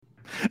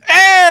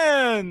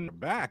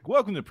back.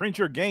 Welcome to Print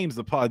Your Games,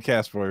 the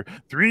podcast for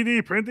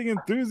 3D printing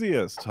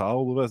enthusiasts,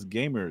 all of us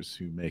gamers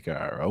who make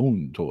our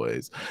own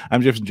toys.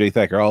 I'm Jefferson J.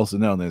 Thacker, also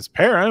known as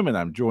Perram, and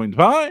I'm joined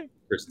by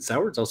Kristen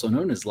Sowards, also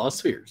known as Lost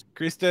Spheres.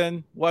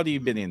 Kristen, what have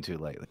you been into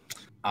lately?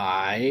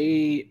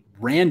 I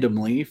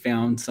randomly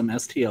found some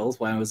STLs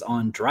while I was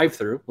on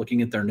drive-thru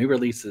looking at their new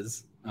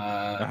releases.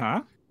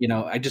 You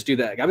know, I just do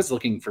that. I was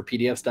looking for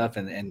PDF stuff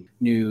and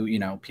new,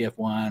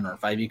 PF1 or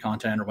 5e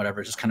content or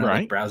whatever, just kind of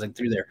like browsing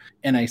through there.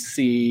 And I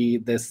see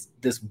this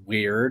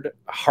weird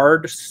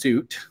hard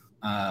suit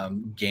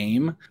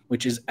game,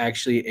 which is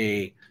actually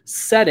a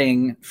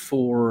setting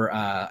for,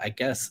 I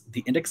guess,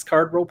 the index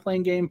card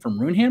role-playing game from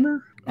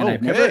Runehammer. And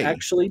I've never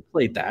actually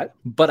played that,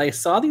 but I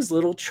saw these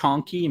little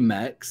chonky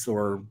mechs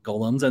or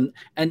golems,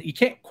 and you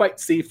can't quite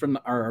see from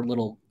our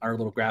little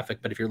graphic,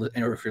 but if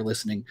you're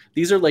listening,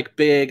 these are like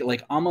big,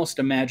 like almost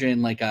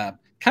imagine like a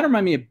kind of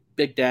remind me of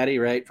Big Daddy,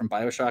 right, from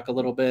BioShock a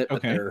little bit,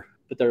 but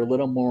they're a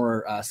little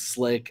more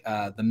slick.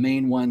 The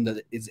main one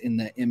that is in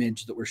the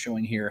image that we're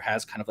showing here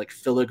has kind of like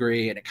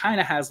filigree, and it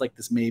kind of has like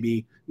this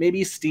maybe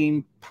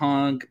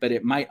steampunk, but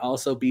it might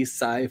also be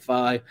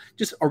sci-fi.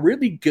 Just a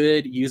really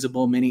good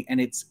usable mini, and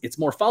its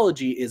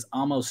morphology is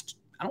almost,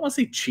 I don't want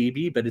to say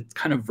chibi, but it's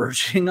kind of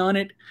verging on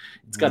it.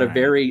 It's got a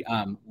very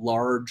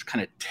large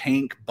kind of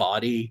tank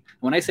body.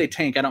 When I say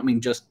tank, I don't mean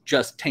just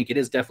tank. It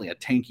is definitely a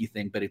tanky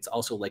thing, but it's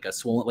also like a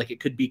swollen, like it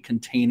could be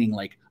containing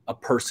like a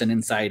person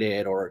inside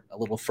it or a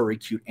little furry,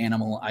 cute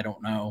animal. I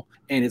don't know.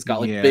 And it's got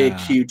like big,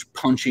 huge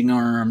punching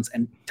arms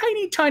and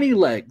tiny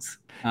legs.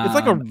 It's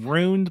like a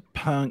runed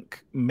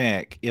punk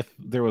mech if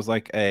there was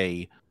like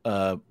a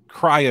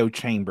cryo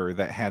chamber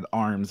that had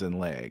arms and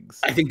legs.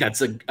 I think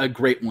that's a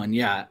great one.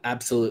 Yeah,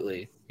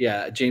 absolutely.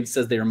 Yeah, James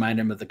says they remind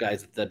him of the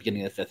guys at the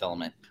beginning of the Fifth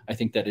Element. I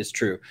think that is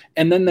true.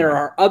 And then there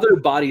are other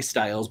body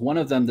styles. One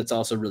of them that's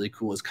also really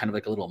cool is kind of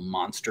like a little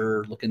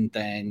monster-looking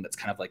thing that's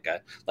kind of like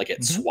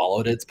it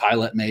swallowed its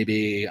pilot,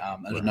 maybe. I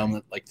don't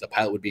know, like the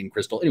pilot would be in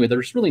crystal. Anyway,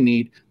 they're just really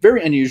neat,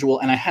 very unusual,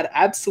 and I had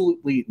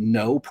absolutely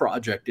no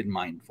project in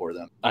mind for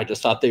them. I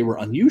just thought they were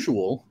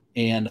unusual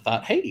and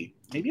thought, hey,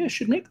 maybe I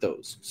should make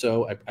those.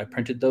 So I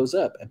printed those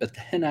up, but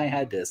then I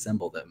had to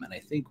assemble them, and I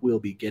think we'll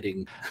be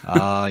getting...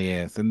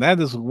 yes, and that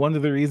is one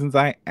of the reasons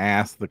I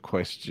asked the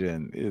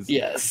question.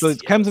 So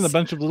it comes in a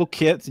bunch of little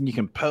kits, and you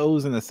can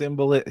pose and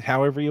assemble it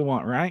however you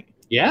want, right?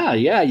 Yeah,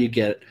 you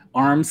get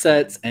arm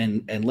sets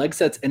and leg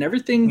sets, and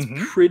everything's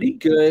pretty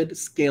good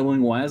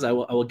scaling wise. I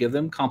will give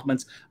them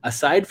compliments.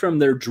 Aside from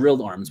their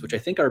drilled arms, which I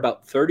think are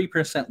about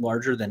 30%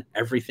 larger than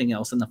everything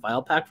else in the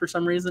file pack for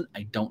some reason.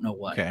 I don't know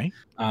why. Okay.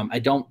 I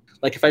don't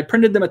like if I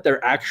printed them at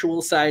their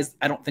actual size.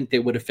 I don't think they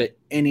would have fit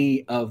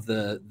any of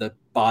the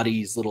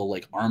body's little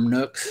like arm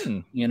nooks,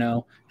 And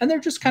they're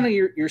just kind of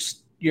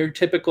your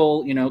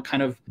typical,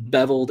 kind of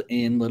beveled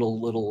in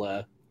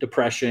little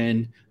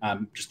depression,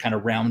 just kind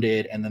of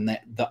rounded, and then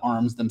the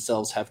arms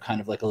themselves have kind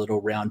of like a little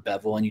round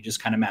bevel, and you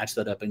just kind of match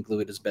that up and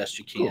glue it as best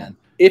you can.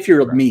 If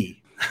you're me.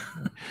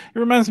 It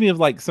reminds me of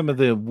like some of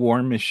the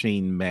War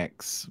Machine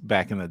mechs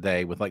back in the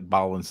day with like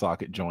ball and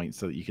socket joints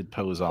so that you could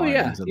pose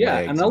arms and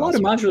legs. And a lot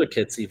of modular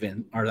kits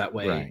even are that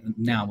way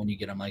now when you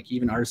get them. Like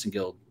even Artisan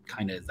Guild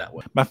kind of is that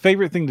way. My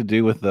favorite thing to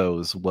do with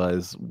those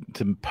was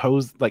to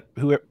pose, like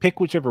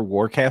pick whichever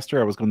warcaster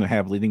I was going to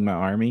have leading my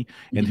army,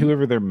 and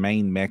whoever their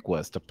main mech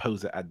was, to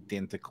pose it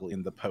identically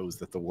in the pose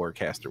that the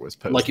warcaster was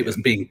posed. Like it was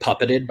being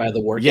puppeted by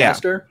the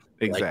warcaster?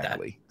 Yeah,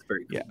 exactly. Like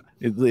very cool.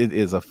 Yeah, it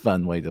is a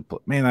fun way to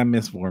put. Man, I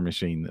miss War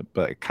Machine,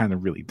 but I kind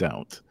of really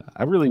don't.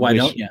 I really Why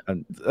wish, don't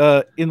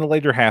you? In the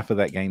later half of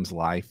that game's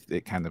life,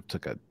 it kind of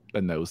took a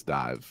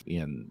nosedive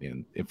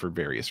in for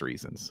various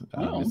reasons.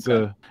 It's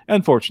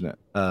unfortunate.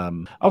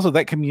 Also,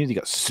 that community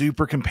got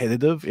super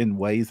competitive in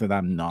ways that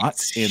I'm not.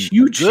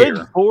 Huge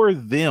good for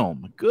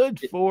them.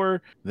 Good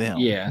for them.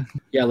 Yeah.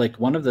 Like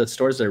one of the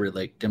stores that were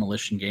like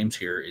Demolition Games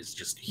here is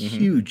just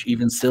huge,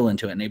 even still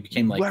into it, and it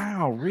became like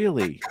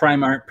really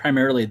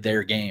primarily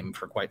their game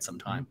for quite some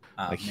time.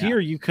 Here,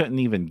 you couldn't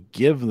even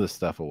give the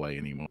stuff away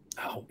anymore.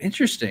 Oh,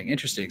 interesting.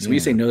 So when you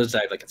say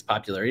nosedive, like its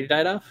popularity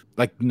died off?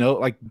 Like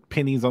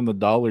pennies on the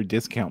dollar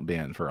discount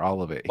bin for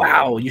all of it.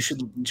 Wow, you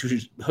should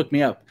hook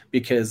me up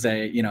because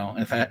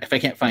if I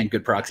can't find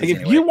good proxies,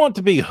 if you want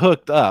to be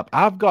hooked up,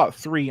 I've got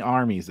 3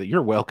 armies that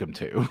you're welcome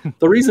to.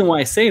 The reason why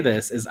I say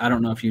this is I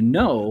don't know if you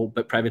know,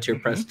 but Privateer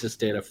Press just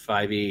did a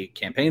 5e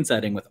campaign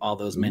setting with all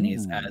those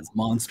minis as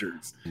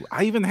monsters.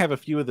 I even have a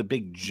few of the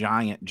big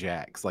giant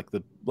jacks, like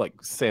the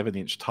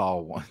 7-inch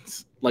tall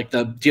ones. Like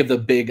do you have the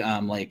big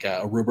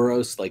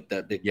Ouroboros, like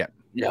the big?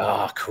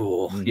 Yeah,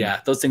 cool.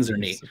 Yeah, those things are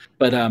neat.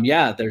 But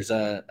there's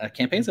a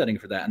campaign setting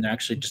for that, and they're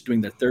actually just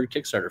doing their 3rd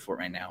Kickstarter for it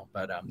right now.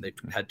 But they've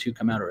had 2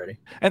 come out already.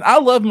 And I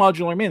love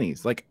modular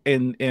minis, like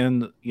and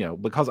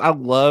because I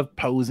love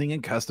posing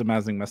and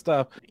customizing my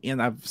stuff. And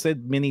I've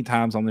said many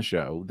times on the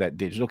show that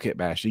digital kit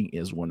bashing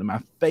is one of my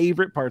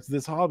favorite parts of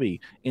this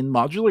hobby. In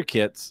modular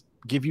kits,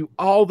 give you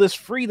all this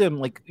freedom.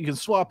 Like you can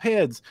swap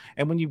heads.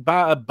 And when you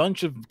buy a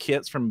bunch of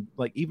kits from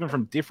like even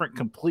from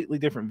completely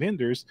different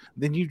vendors,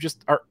 then you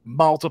just are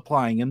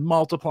multiplying and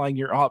multiplying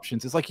your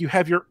options. It's like you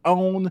have your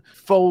own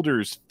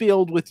folders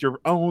filled with your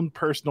own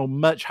personal,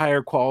 much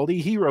higher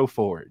quality Hero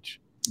Forge.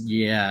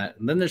 Yeah,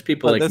 and then there's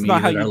people like that's me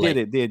not how that you are did like,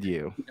 it, did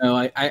you?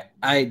 No,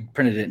 I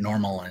printed it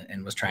normal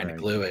and was trying to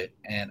glue it.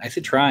 And I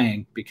said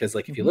trying because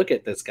like if you look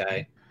at this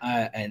guy,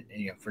 and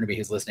you know, for anybody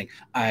who's listening,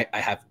 I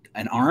have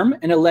an arm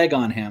and a leg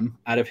on him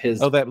out of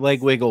his. Oh, that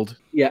leg wiggled.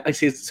 Yeah, I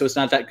see. So it's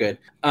not that good.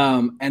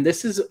 And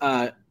this is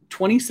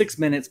 26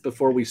 minutes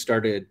before we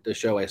started the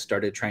show. I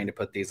started trying to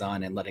put these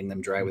on and letting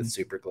them dry with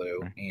super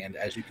glue. And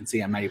as you can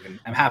see, I'm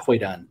halfway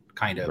done,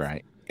 kind of.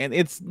 Right. And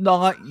it's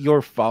not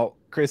your fault,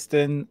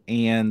 Kristen,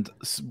 and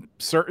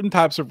certain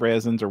types of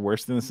resins are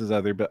worse than this as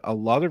other, but a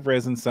lot of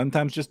resin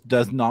sometimes just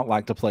does not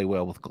like to play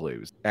well with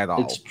glues at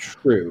all. It's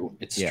true.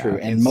 It's true.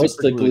 And most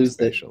of the glues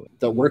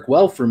that work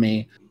well for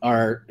me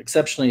are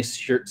exceptionally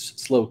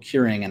slow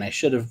curing, and I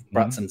should have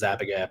brought some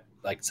Zap-A-Gap,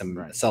 like some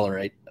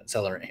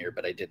accelerant here,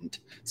 but I didn't.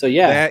 So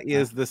yeah. That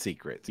is the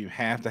secret. You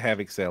have to have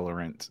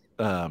accelerant.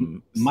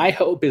 My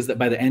hope is that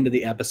by the end of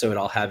the episode,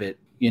 I'll have it,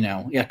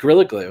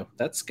 Gorilla Glue.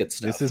 That's good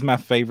stuff. This is my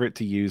favorite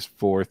to use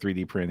for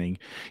 3D printing.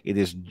 It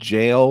is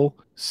gel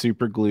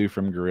super glue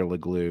from Gorilla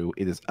Glue.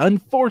 It is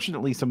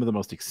unfortunately some of the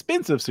most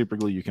expensive super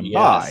glue you can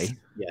buy.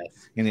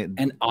 Yes.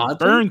 And oddly,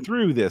 burn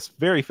through this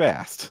very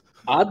fast.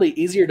 Oddly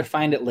easier to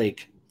find at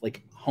like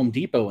Home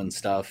Depot and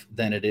stuff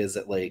than it is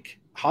at like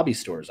hobby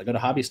stores. I go to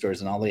hobby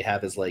stores and all they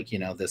have is like,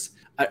 this,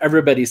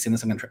 everybody's seen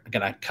this. I'm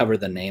gonna cover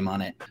the name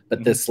on it,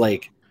 but this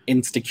like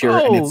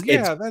Instacure, and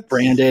it's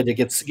branded. It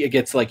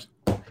gets like,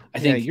 I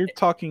think you're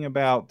talking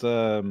about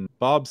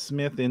Bob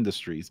Smith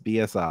Industries,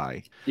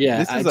 BSI. Yeah,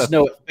 this is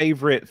a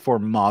favorite for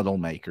model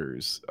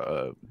makers.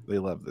 They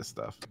love this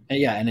stuff.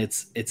 Yeah, and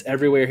it's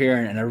everywhere here,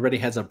 and everybody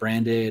has a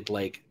branded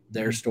like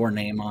their store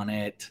name on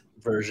it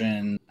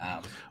version.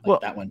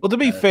 That one. Well, to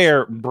be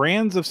fair,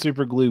 brands of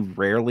super glue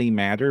rarely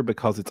matter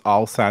because it's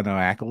all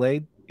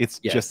cyanoacrylate. It's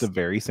just a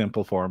very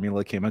simple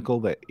formula chemical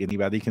that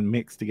anybody can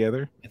mix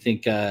together. I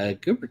think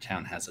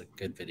Goobertown has a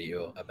good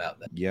video about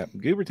that. Yeah,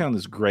 Goobertown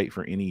is great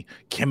for any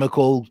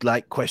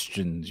chemical-like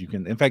questions. You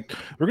can, in fact,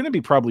 we're going to be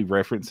probably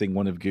referencing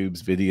one of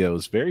Goob's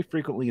videos very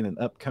frequently in an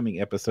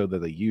upcoming episode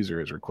that a user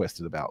has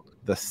requested about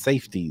the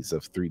safeties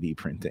of 3D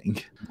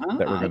printing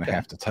that we're going to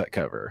have to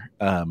cover.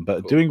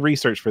 But doing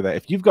research for that,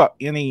 if you've got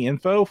any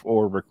info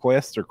or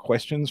requests or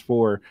questions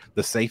for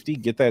the safety,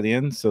 get that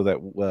in so that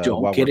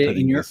don't get it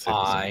in your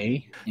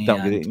eye.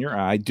 Don't get it in your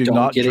eye. Do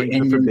not drink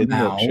the forbidden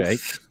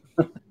milkshake.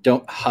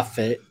 Don't huff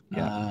it.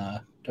 Yeah.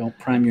 Don't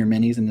prime your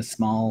minis in a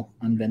small,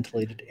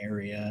 unventilated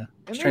area.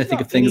 I'm just trying to think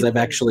of things I've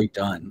actually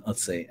done.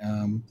 Let's see.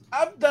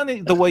 I've done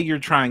it the way you're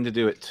trying to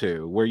do it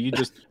too, where you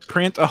just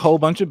print a whole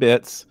bunch of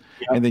bits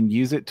and then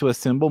use it to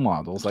assemble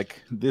models.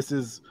 Like this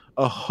is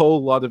a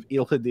whole lot of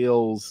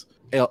Ilhadil's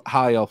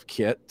High Elf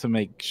kit to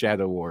make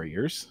Shadow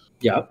Warriors.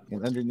 Yep.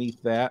 And underneath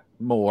that,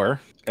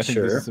 more. I think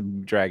there's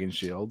some dragon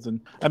shields.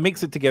 And I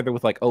mix it together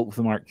with like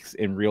Oathmarks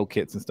and real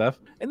kits and stuff.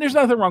 And there's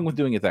nothing wrong with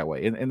doing it that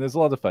way. And there's a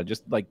lot of fun.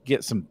 Just like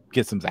get some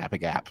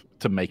Zap-A-Gap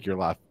to make your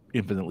life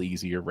infinitely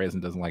easier.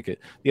 Resin doesn't like it.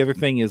 The other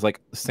thing is like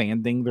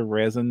sanding the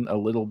resin a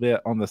little bit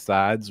on the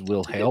sides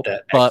will help.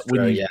 But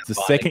when the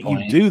second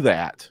you do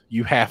that,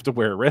 you have to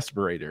wear a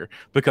respirator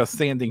because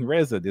sanding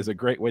resin is a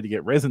great way to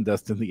get resin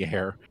dust in the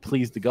air.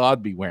 Please to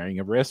God be wearing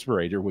a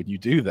respirator when you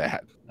do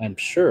that. I'm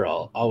sure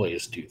I'll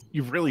always do that.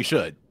 You really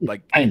should.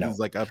 Like I know.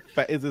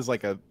 It is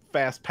like a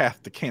fast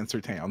path to Cancer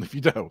Town if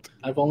you don't.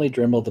 I've only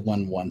dremelled the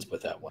one once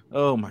with that one.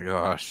 Oh my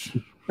gosh.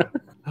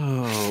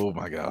 Oh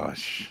my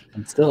gosh.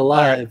 I'm still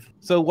alive. Right.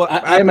 So what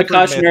I am a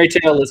cautionary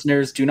tale,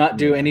 listeners. Do not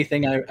do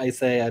anything I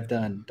say I've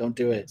done. Don't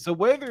do it. So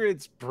whether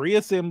it's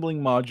pre-assembling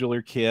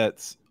modular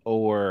kits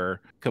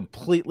or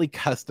completely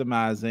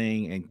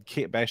customizing and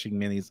kitbashing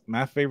minis,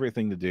 my favorite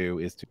thing to do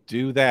is to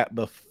do that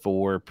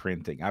before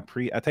printing. I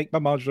take my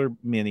modular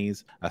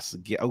minis,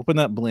 open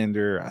up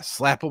Blender, I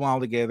slap them all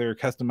together,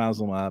 customize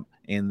them up,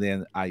 and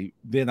then I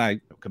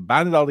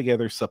combine it all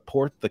together,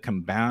 support the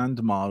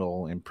combined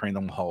model, and print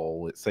them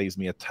whole. It saves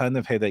me a ton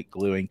of headache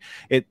gluing.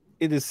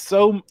 It is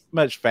so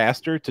much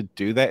faster to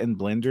do that in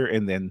Blender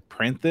and then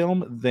print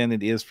them than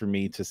it is for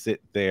me to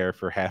sit there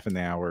for half an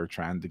hour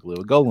trying to glue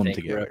a golem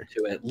together.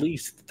 We're up to at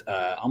least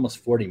almost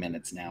 40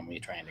 minutes now. Me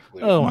trying to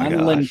glue. Oh my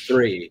gosh! Limb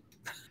 3.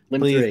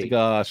 Please,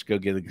 gosh, go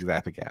get a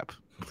Zap-A-Gap.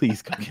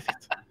 Please go get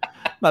it.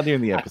 Not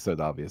during the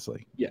episode,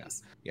 obviously.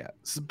 Yes. Yeah,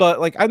 but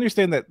like I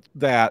understand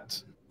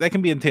that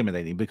can be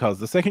intimidating because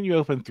the second you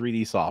open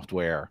 3D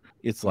software,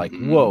 it's like,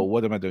 whoa,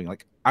 what am I doing?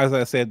 Like, as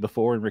I said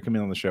before and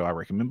recommend on the show, I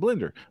recommend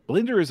Blender.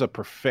 Blender is a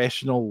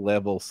professional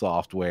level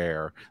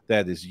software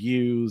that is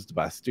used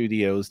by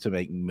studios to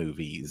make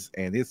movies,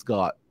 and it's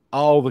got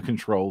all the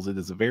controls. It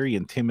is a very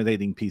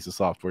intimidating piece of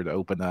software to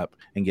open up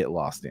and get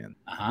lost in.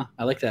 I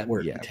like that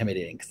word,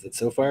 intimidating, because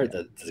so far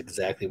that's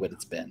exactly what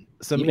it's been.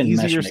 Some even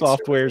easier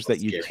softwares that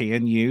you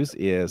can use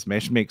is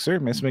Mesh Mixer.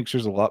 Mesh Mixer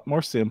is a lot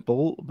more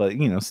simple, but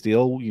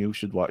still you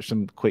should watch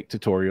some quick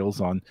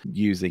tutorials on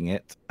using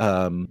it.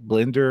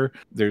 Blender,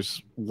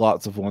 there's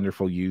lots of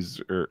wonderful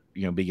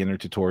beginner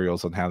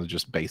tutorials on how to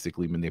just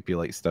basically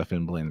manipulate stuff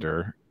in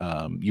Blender.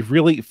 You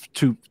really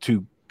to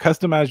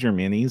customize your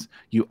minis,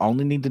 you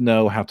only need to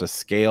know how to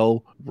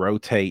scale,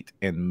 rotate,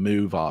 and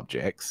move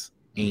objects,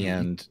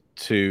 and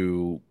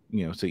to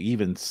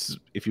even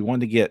if you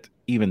want to get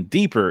even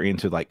deeper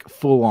into like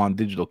full-on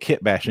digital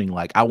kit bashing,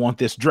 like I want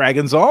this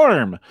dragon's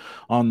arm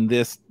on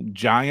this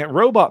giant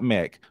robot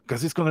mech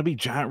because it's going to be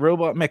giant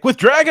robot mech with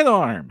dragon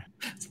arm.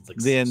 Like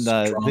then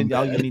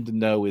all you need to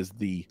know is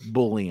the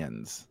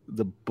booleans.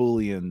 The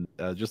boolean,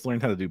 just learn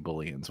how to do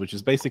booleans, which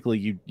is basically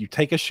you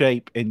take a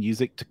shape and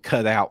use it to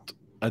cut out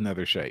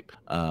another shape.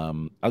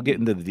 I'll get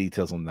into the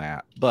details on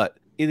that, but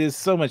it is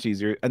so much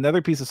easier.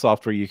 Another piece of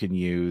software you can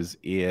use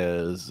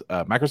is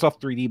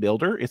Microsoft 3D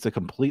Builder. It's a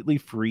completely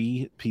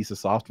free piece of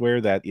software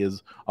that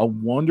is a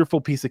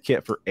wonderful piece of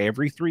kit for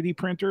every 3D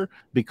printer,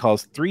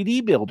 because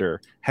 3D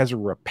Builder has a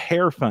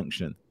repair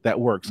function that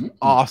works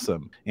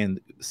awesome. And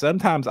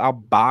sometimes I'll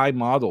buy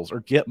models or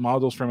get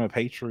models from a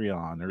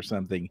Patreon or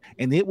something,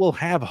 and it will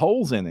have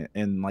holes in it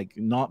and like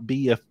not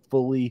be a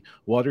fully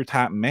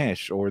watertight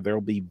mesh, or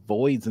there'll be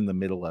voids in the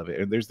middle of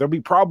it. And there'll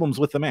be problems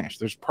with the mesh.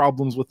 There's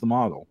problems with the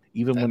model,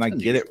 even when I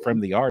get it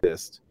from the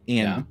artist.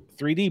 And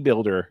 3D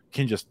Builder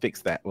can just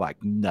fix that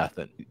like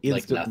nothing.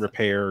 Instant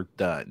repair,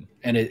 done.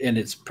 And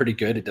it's pretty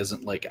good. It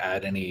doesn't like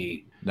add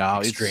any.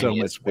 No, it's so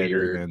much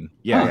better than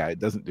it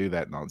doesn't do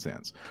that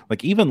nonsense.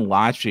 Like even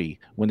Lachi,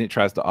 when it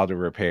tries to auto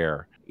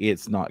repair,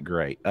 it's not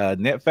great.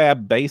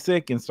 Netfab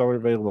Basic, installer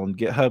available on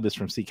GitHub, is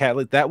from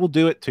CCatlet. That will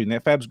do it too.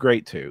 Netfab's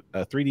great too.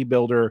 3D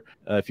Builder,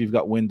 if you've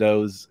got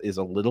Windows, is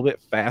a little bit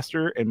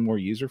faster and more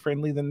user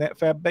friendly than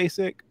Netfab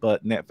Basic,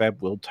 but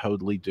Netfab will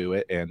totally do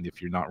it. And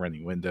if you're not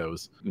running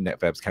Windows,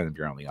 Netfab's kind of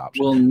your only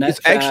option. Well,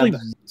 Netfab,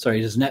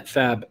 does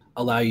Netfab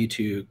allow you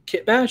to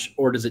kit bash,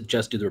 or does it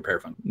just do the repair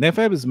function?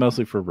 Netfab is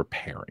mostly for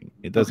repairing.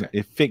 It doesn't.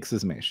 It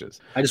fixes meshes.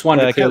 I just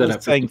wanted to clear that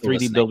up. Saying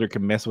 3D Builder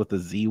can mess with the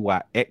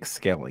ZYX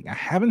scaling. I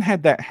haven't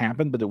had that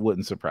happen, but it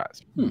wouldn't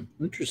surprise me.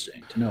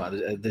 Interesting to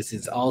know. This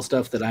is all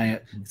stuff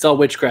that it's all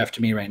witchcraft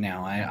to me right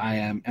now.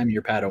 I'm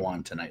your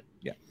Padawan tonight.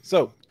 Yeah.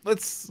 So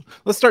let's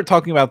start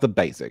talking about the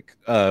basics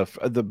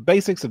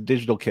of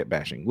digital kit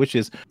bashing, which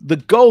is the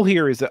goal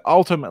here is that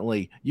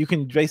ultimately you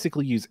can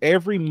basically use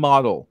every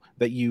model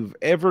that you've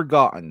ever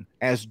gotten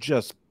as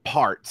just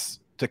parts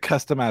to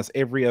customize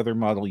every other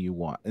model you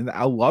want. And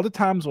a lot of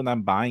times when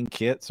I'm buying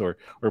kits or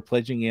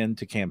pledging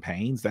into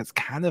campaigns, that's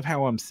kind of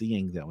how I'm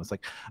seeing them. It's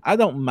like, I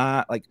don't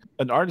mind, like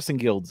an artisan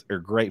guilds are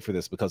great for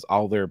this because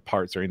all their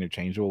parts are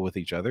interchangeable with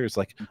each other. It's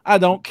like, I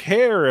don't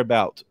care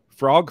about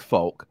frog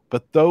folk,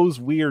 but those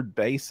weird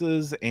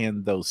bases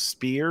and those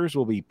spears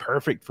will be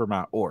perfect for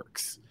my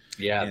orcs.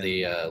 Yeah,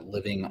 the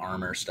living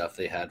armor stuff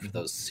they had for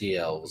those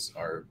CLs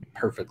are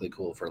perfectly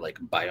cool for like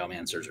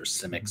biomancers or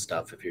Simic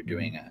stuff if you're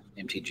doing a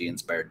MTG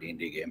inspired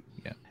D&D game.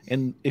 Yeah.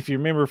 And if you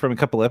remember from a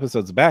couple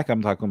episodes back,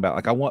 I'm talking about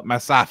like I want my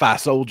sci-fi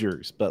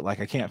soldiers, but like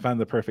I can't find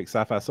the perfect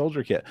sci-fi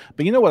soldier kit.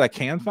 But you know what I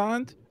can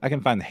find? I can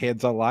find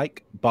heads I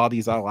like,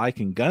 bodies I like,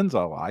 and guns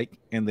I like,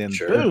 and then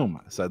boom,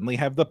 I suddenly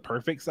have the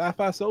perfect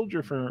sci-fi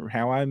soldier for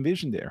how I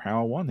envisioned it or how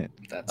I want it.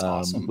 That's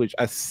awesome. Which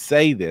I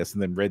say this,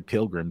 and then Red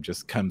Pilgrim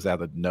just comes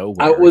out of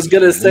nowhere. I was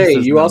gonna say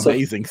you also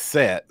amazing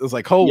set. It was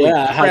like, holy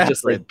crap,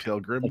 just Red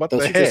Pilgrim! What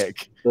the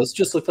heck? Those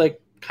just look like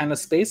kind of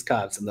space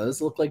cops, and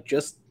those look like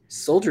just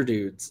soldier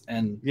dudes.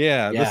 And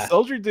the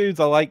soldier dudes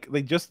I like.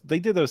 They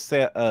did a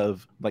set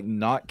of like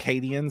not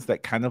Cadians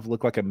that kind of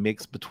look like a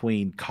mix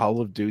between Call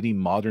of Duty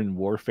Modern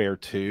Warfare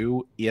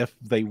 2 if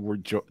they were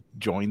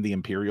joined the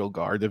Imperial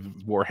Guard of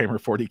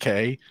Warhammer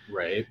 40k,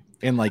 right?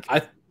 And like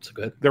so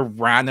good. The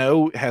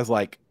Rhino has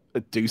like a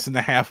deuce and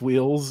a half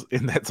wheels,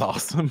 and that's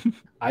awesome.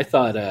 I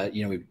thought,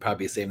 we'd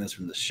probably be saving this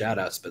from the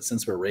shout-outs, but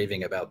since we're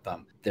raving about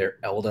them, their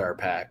Eldar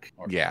packs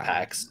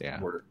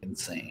were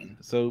insane.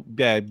 So,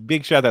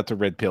 big shout-out to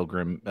Red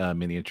Pilgrim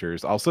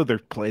Miniatures. Also, their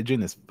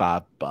pledging is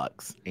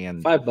 $5.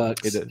 And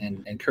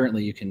 $5, and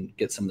currently you can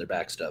get some of their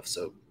back stuff,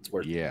 so it's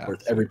worth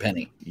every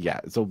penny. Yeah,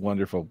 it's a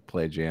wonderful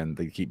pledge, and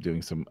they keep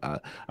doing some...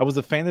 I was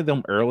a fan of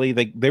them early.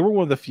 They were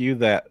one of the few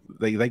that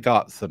they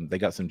got some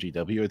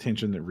GW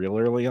attention real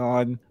early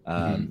on.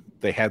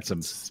 They had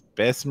some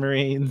Space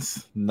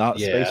Marines,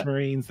 Space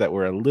Marines, that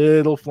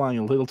were flying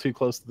a little too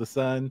close to the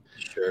sun.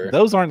 Sure.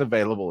 Those aren't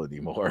available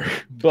anymore.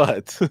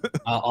 But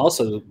I'll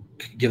also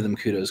give them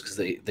kudos because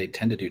they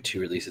tend to do 2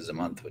 releases a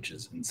month, which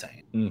is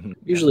insane.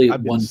 Usually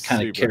one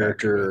kind of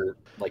character,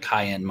 like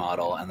high-end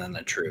model, and then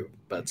a troop,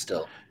 but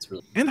still, it's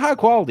really and high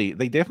quality.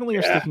 They definitely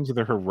are sticking to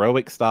the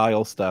heroic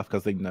style stuff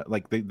because they know,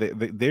 like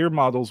their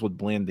models would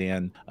blend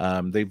in.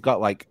 They've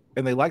got like,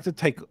 and they like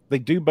to they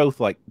do both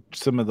like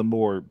some of the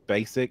more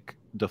basic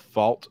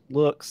default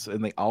looks,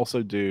 and they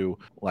also do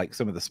like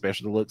some of the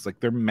special looks. Like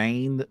their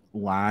main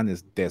line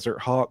is Desert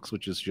Hawks,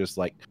 which is just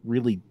like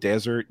really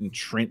desert and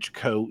trench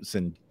coats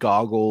and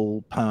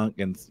goggle punk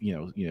and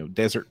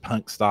desert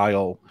punk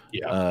style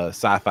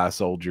sci-fi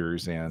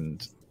soldiers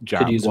and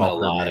giant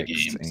walker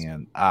mechs,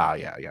 and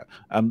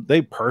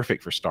they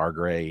perfect for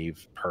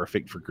Stargrave,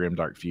 perfect for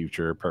Grimdark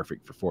Future,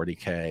 perfect for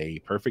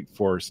 40K, perfect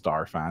for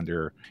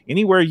Starfinder.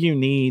 Anywhere you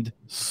need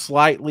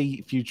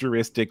slightly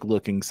futuristic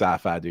looking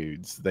sci-fi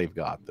dudes, they've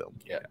got them.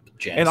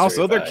 And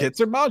also their kits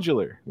are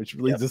modular, which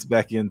leads us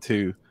back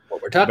into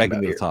what we're talking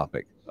about the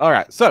topic. All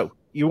right, so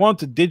you want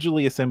to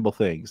digitally assemble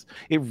things.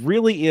 It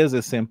really is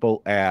as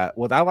simple as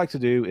what I like to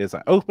do is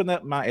I open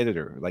up my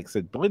editor. Like I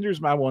said, Blender's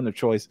my one of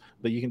choice,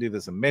 but you can do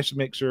this in Mesh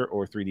Mixer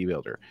or 3D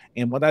Builder.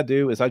 And what I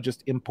do is I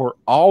just import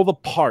all the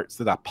parts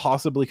that I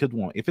possibly could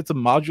want. If it's a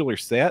modular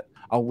set,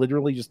 I'll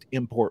literally just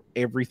import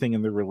everything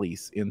in the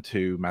release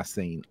into my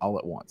scene all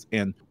at once.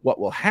 And what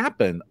will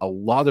happen a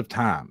lot of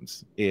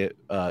times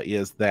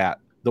is that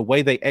the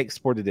way they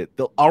exported it,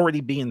 they'll already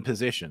be in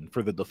position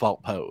for the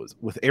default pose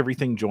with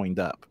everything joined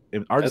up.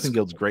 And Artisan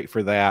Guild's great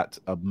for that.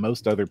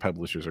 Most other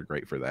publishers are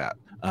great for that.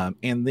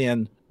 And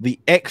then the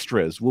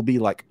extras will be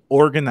like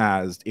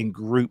organized in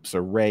groups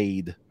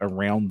arrayed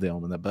around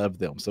them and above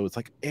them. So it's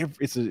like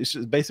it's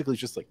basically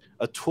just like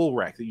a tool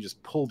rack that you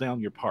just pull down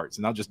your parts,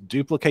 and I'll just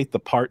duplicate the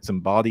parts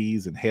and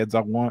bodies and heads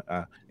I want,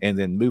 and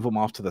then move them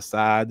off to the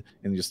side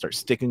and just start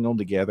sticking them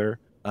together.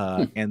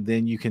 And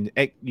then you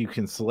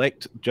can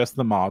select just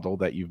the model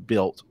that you've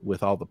built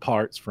with all the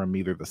parts from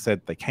either the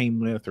set they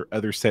came with or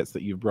other sets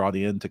that you've brought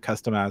in to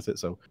customize it.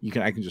 So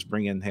I can just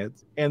bring in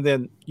heads, and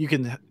then you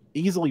can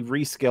easily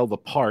rescale the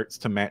parts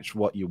to match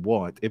what you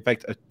want. In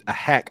fact, a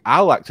hack I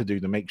like to do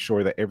to make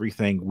sure that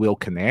everything will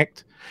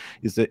connect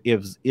is that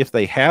if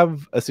they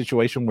have a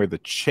situation where the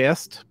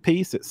chest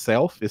piece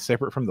itself is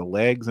separate from the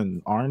legs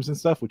and arms and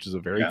stuff, which is a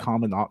very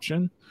common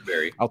option,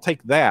 I'll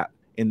take that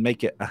and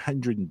make it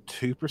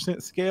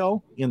 102%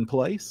 scale in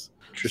place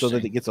so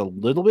that it gets a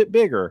little bit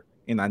bigger.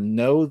 And I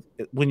know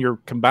when you're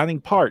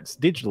combining parts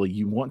digitally,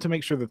 you want to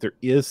make sure that there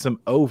is some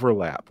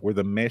overlap where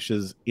the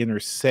meshes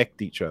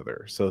intersect each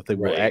other so that they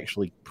will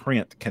actually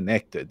print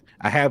connected.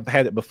 I have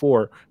had it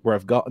before where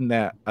I've gotten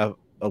that a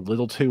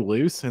little too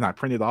loose, and I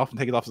print it off and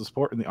take it off the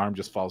support, and the arm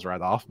just falls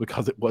right off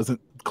because it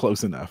wasn't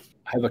close enough.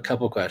 I have a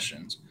couple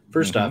questions.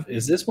 First off,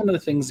 is this one of the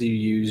things you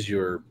use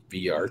your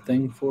VR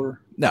thing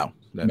for? No.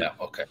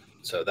 Okay.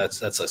 So that's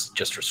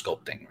just for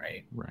sculpting,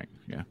 right? Right.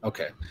 Yeah.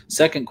 Okay.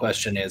 Second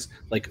question is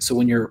so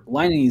when you're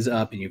lining these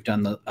up and you've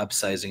done the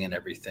upsizing and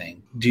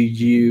everything,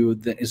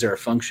 is there a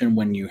function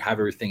when you have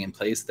everything in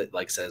place that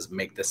like says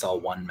make this all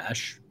one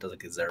mesh?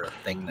 Is there a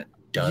thing that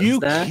does that? You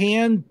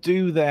can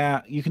do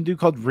that. You can do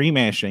called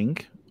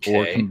remeshing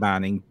or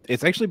combining.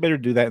 It's actually better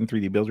to do that in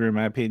 3D Builder, in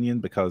my opinion,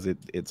 because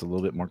it's a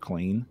little bit more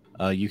clean.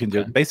 You can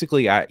do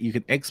basically you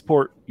can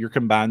export your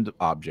combined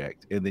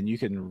object, and then you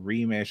can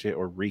remesh it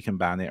or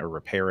recombine it or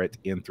repair it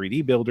in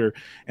 3D Builder,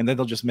 and then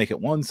they'll just make it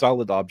one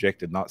solid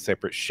object and not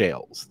separate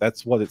shells.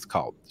 That's what it's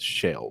called,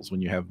 shells,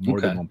 when you have more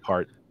than one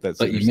part. But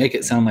you make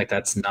it sound like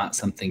that's not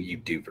something you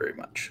do very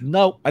much.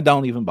 No, I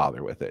don't even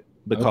bother with it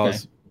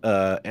because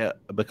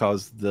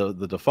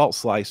the default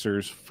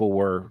slicers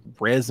for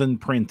resin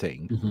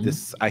printing,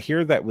 I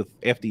hear that with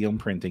FDM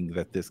printing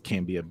that this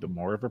can be a bit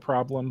more of a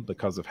problem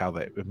because of how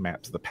that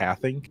maps the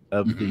pathing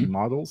of the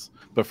models.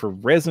 But for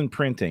resin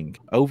printing,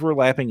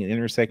 overlapping and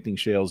intersecting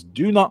shells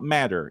do not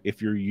matter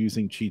if you're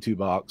using Chi2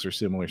 Box or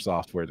similar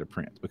software to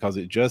print, because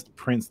it just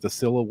prints the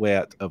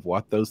silhouette of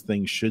what those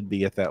things should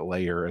be at that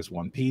layer as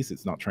one piece.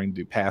 It's not trying to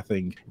do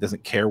pathing. It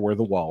doesn't care where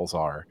the walls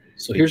are.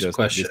 So here's a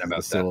question about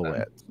the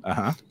silhouette.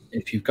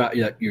 If you've got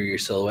your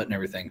silhouette and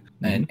everything,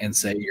 and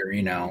say you're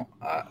a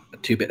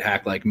 2-bit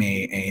hack like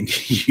me,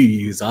 and you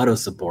use auto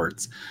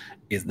supports,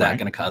 is that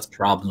going to cause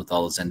problems with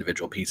all those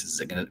individual pieces? Is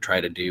it going to try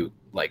to do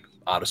like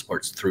auto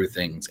supports through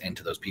things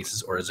into those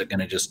pieces, or is it going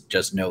to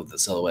just know the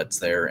silhouette's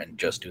there and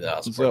just do the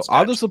auto supports? So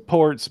auto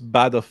supports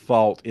by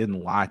default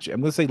in Lachi,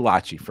 I'm going to say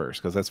Lachi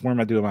first because that's where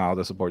I'm doing my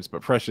auto supports,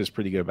 but Precious is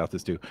pretty good about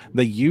this too.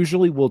 They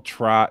usually will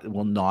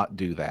not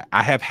do that.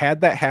 I have had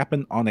that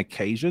happen on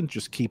occasion.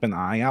 Just keep an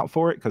eye out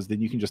for it, because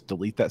then you can just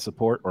delete that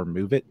support or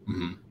move it.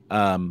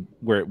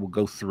 Where it will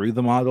go through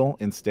the model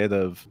instead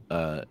of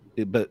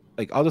but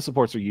like auto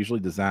supports are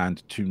usually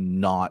designed to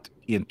not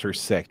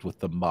intersect with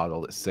the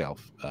model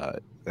itself.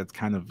 That's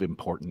kind of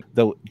important,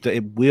 though.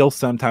 It will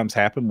sometimes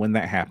happen. When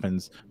that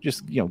happens,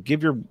 just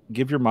give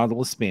your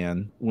model a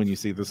spin when you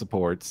see the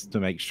supports to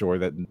make sure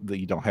that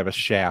you don't have a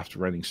shaft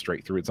running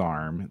straight through its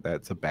arm.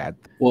 That's a bad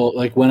thing. Well,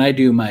 like when I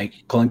do my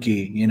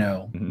clunky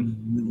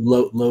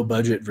low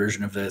budget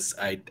version of this,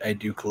 I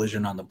do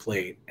collision on the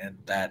plate, and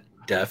that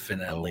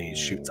definitely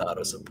shoots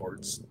auto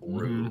supports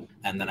through,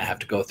 and then I have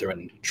to go through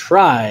and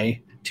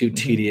try to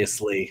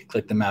tediously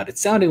click them out.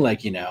 It's sounding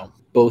like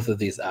both of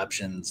these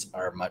options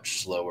are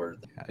much slower.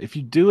 If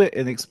you do it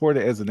and export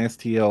it as an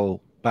STL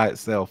by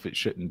itself, it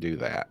shouldn't do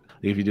that.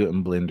 If you do it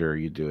in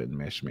Blender, you do it in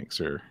Mesh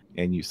Mixer,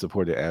 and you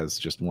support it as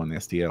just one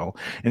STL.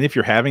 And if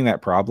you're having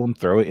that problem,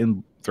 throw it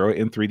in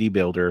 3D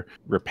Builder,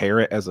 repair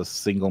it as a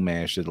single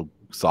mesh. It'll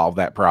solve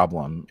that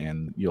problem,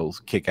 and you'll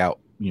kick out,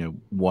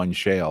 one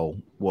shell,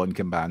 one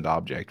combined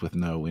object with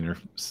no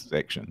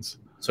intersections.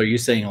 So are you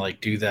saying like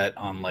do that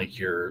on like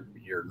your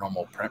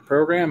normal print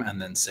program and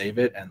then save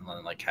it and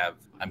then like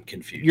I'm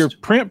confused. Your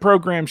print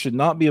program should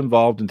not be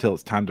involved until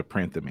it's time to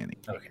print the mini.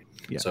 Okay.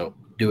 Yeah. So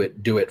do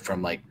it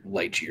from like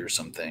Lychee or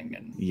something.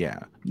 And yeah.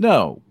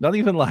 No, not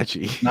even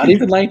Lychee. Not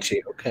even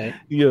Lychee. Okay.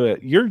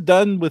 You're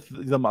done with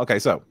them. Okay,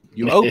 so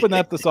you open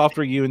up the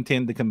software you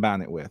intend to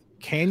combine it with.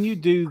 Can you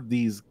do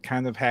these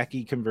kind of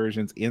hacky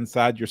conversions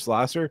inside your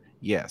slicer?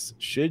 Yes.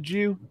 Should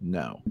you?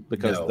 No,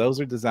 because those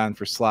are designed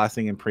for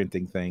slicing and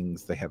printing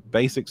things. They have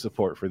basic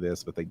support for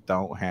this, but they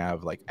don't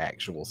have like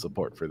actual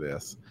support for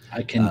this.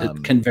 I can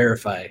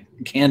verify.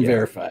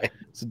 Verify.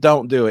 So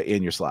don't do it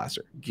in your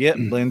slicer. Get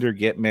Blender,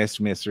 get Mesh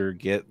Mixer,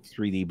 get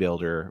 3D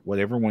Builder,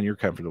 whatever one you're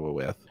comfortable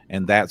with,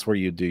 and that's where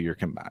you do your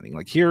combining.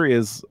 Like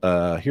here's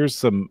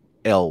some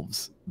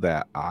elves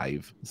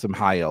some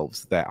high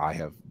elves that I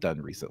have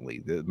done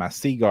recently. My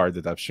sea guard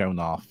that I've shown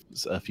off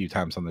a few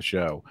times on the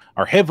show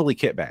are heavily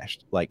kit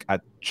bashed. Like I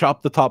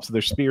chopped the tops of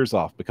their spears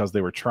off because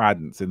they were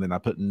tridents, and then I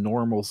put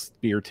normal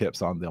spear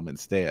tips on them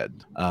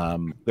instead.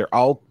 They're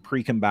all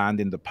pre-combined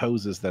into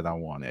poses that I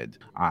wanted.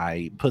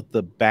 I put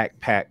the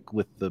backpack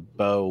with the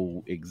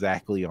bow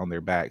exactly on their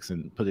backs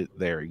and put it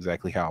there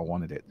exactly how I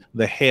wanted it.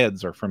 The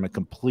heads are from a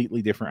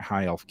completely different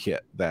high elf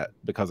kit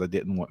because I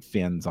didn't want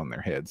fins on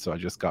their heads, so I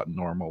just got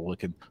normal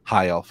looking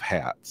high elf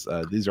hats.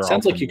 These are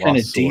sounds like you kind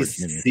of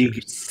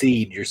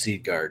de-seed your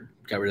seed guard.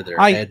 Got rid of their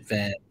head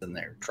vents and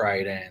their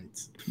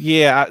tridents.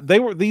 Yeah, they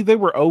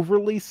were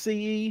overly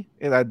CE,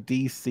 and I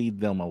de-seed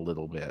them a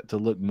little bit to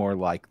look more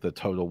like the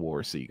Total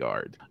War Sea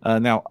Guard.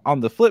 Now, on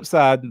the flip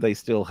side, they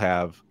still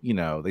have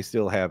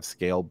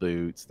scale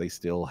boots. They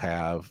still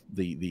have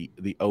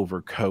the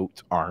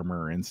overcoat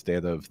armor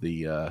instead of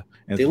the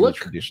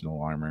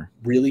traditional armor.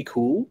 Really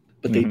cool.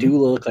 But they do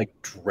look like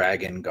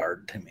Dragon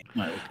Guard to me.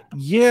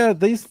 Yeah,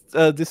 this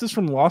is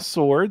from Lost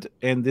Sword,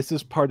 and this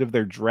is part of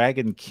their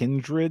Dragon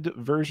Kindred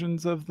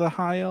versions of the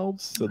High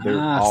Elves. So they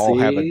all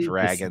have a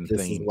dragon theme.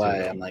 This is why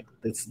I'm like,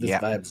 this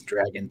vibe's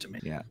dragon to me.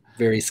 Yeah.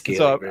 Very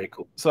scaly, very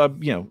cool. So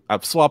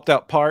I've swapped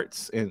out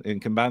parts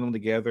and combined them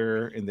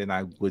together, and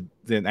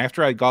then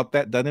after I got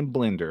that done in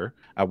Blender,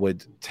 I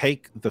would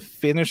take the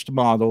finished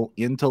model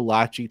into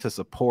Lychee to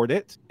support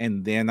it,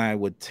 and then I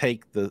would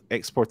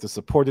export the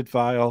supported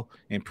file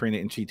and print it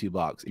in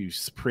Chi2Box. You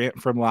print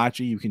from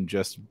Lychee, you can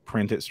just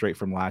print it straight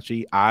from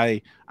Lychee.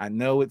 I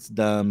know it's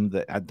dumb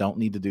that I don't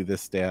need to do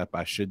this step.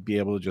 I should be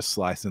able to just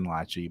slice in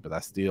Lychee, but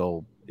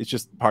it's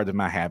just part of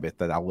my habit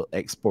that I will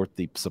export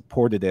the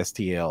supported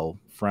STL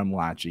from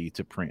Lychee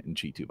to print in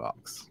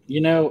Chi2Box.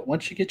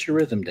 Once you get your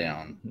rhythm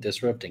down,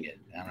 disrupting it,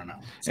 I don't know.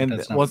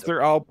 And once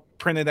they're all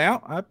printed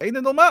out, I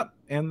painted them up,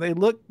 and they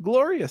look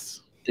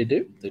glorious. They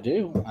do.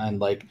 And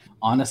like,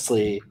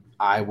 honestly,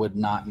 I would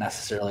not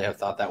necessarily have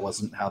thought that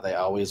wasn't how they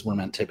always were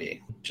meant to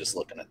be. Just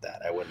looking at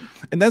that, I wouldn't.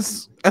 And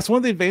that's one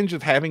of the advantages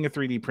of having a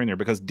 3D printer,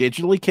 because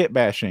digitally kit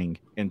bashing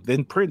and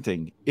then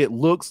printing, it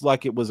looks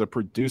like it was a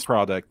produced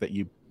product that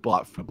you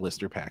bought from a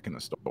blister pack in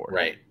the store.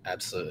 Right,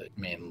 absolutely.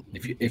 I mean,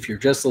 if you're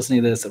just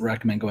listening to this, I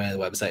recommend going to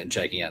the website and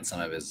checking out some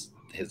of his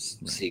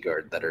Sea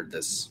Guard that are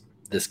this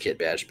kit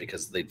bash,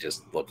 because they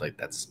just look like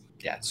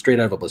straight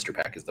out of a blister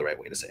pack is the right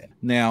way to say it.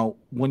 Now,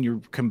 when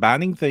you're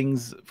combining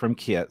things from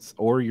kits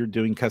or you're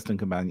doing custom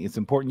combining, it's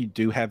important you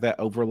do have that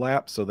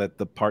overlap so that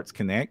the parts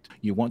connect.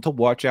 You want to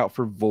watch out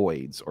for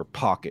voids or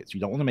pockets. You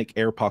don't want to make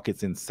air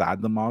pockets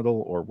inside the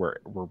model or where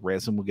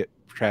resin will get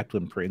trapped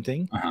when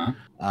printing.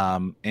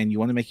 And you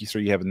want to make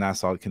sure you have a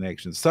nice solid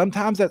connection.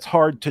 Sometimes that's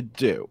hard to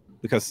do,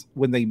 because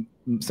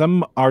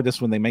some artists,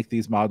 when they make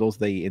these models,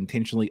 they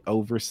intentionally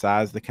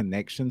oversize the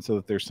connection so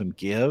that there's some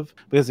give.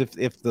 Because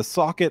if the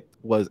socket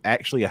was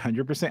actually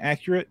 100%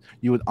 accurate,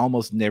 you would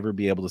almost never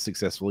be able to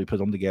successfully put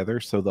them together.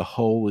 So the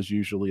hole is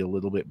usually a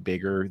little bit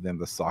bigger than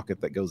the socket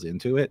that goes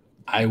into it.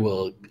 I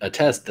will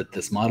attest that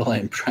this model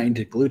I'm trying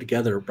to glue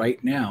together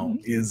right now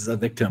is a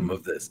victim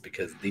of this,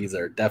 because these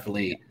are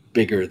definitely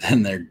bigger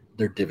than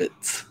their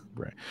divots.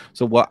 Right.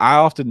 So what I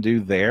often do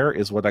there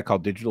is what I call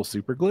digital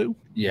super glue.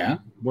 Yeah.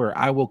 Where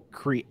I will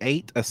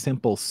create a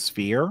simple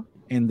sphere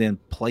and then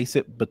place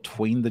it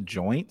between the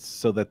joints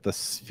so that the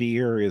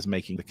sphere is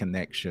making the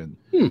connection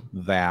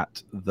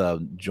that the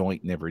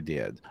joint never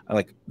did.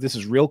 Like, this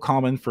is real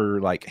common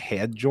for like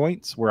head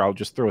joints, where I'll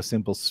just throw a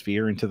simple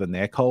sphere into the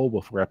neck hole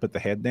before I put the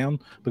head down,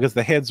 because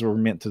the heads were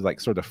meant to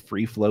like sort of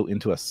free flow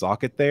into a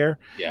socket there.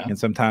 Yeah. And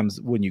sometimes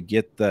when you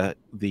get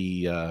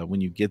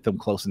when you get them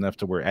close enough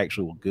to where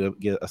actually will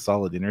get a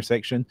solid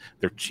intersection,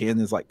 their chin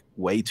is like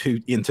way too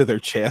into their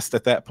chest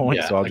at that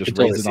point. So I'll just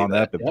raise it on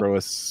up and throw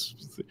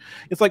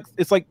it's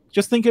like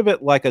just think of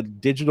it like a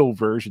digital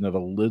version of a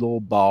little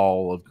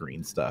ball of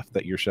green stuff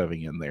that you're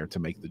shoving in there to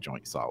make the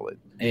joint solid.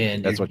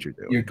 And that's what you're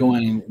doing. You're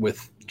going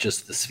with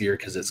just the sphere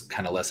because it's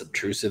kind of less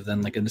obtrusive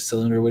than like a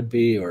cylinder would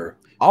be, or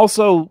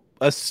also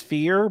A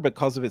sphere,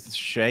 because of its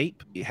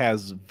shape, it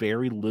has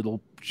very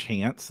little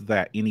chance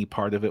that any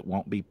part of it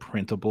won't be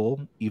printable,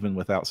 even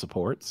without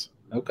supports.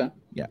 Okay.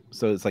 Yeah,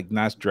 so it's like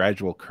nice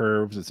gradual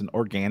curves. It's an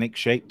organic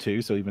shape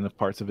too, so even if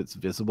parts of it's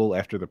visible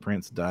after the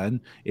print's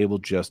done, it will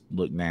just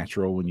look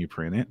natural when you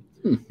print it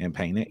and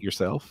paint it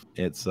yourself.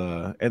 It's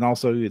and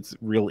also it's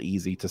real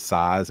easy to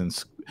size, and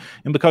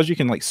because you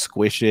can like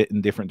squish it in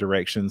different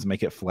directions,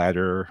 make it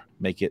flatter,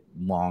 make it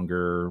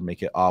longer,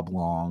 make it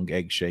oblong,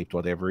 egg shaped,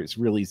 whatever. It's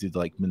real easy to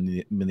like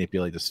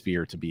manipulate a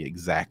sphere to be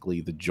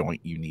exactly the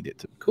joint you need it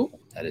to. Cool.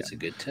 That is a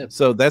good tip.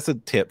 So that's a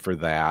tip for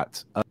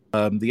that.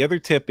 The other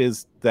tip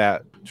is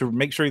that to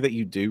make sure that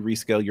you do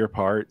rescale your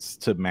parts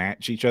to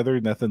match each other.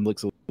 Nothing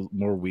looks a little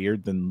more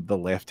weird than the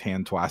left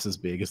hand twice as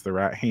big as the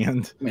right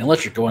hand. I mean,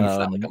 unless you're going for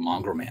that, like a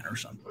mongrel man or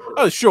something.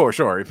 Oh,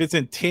 sure. If it's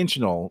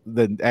intentional,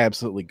 then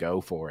absolutely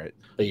go for it.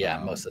 But yeah,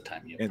 most of the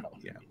time you probably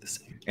be the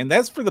same. And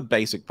that's for the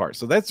basic part.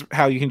 So that's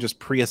how you can just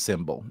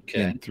pre-assemble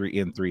in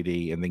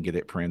 3D and then get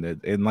it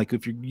printed. And like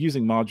if you're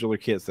using modular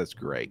kits, that's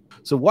great.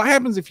 So what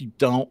happens if you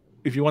don't?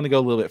 If you want to go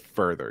a little bit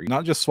further, you're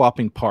not just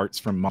swapping parts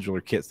from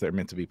modular kits that are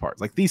meant to be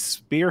parts. Like these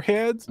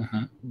spearheads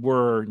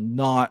were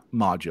not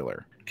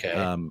modular.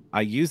 Okay. I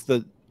used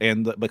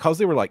because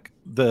they were like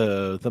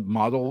the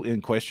model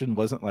in question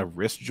wasn't a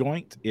wrist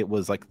joint. It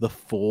was like the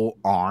full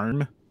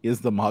arm is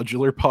the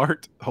modular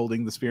part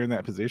holding the spear in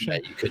that position.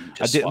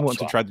 I didn't want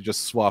to try to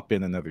just swap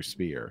in another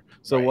spear.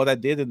 So what I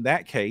did in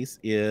that case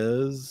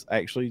is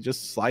actually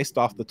just sliced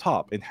off the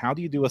top. And how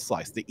do you do a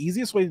slice? The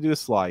easiest way to do a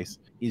slice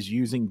is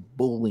using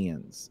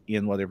booleans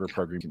in whatever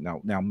program.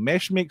 Now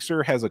Mesh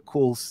Mixer has a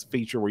cool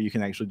feature where you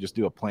can actually just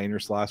do a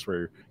planar slice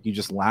where you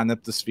just line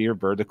up the sphere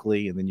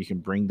vertically and then you can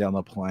bring down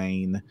a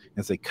plane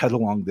and say cut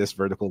along this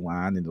vertical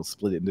line and it'll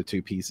split it into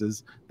two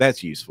pieces.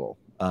 That's useful.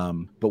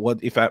 But what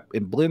if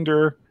in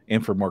Blender,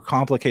 and for more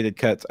complicated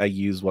cuts, I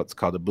use what's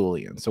called a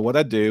Boolean. So what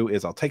I do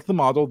is I'll take the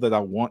model that I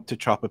want to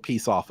chop a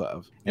piece off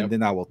of, and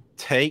then I will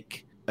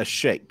take a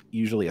shape,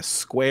 usually a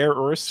square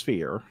or a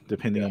sphere,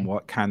 depending on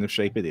what kind of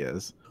shape it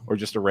is, or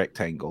just a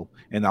rectangle,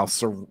 and I'll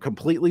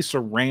completely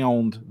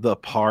surround the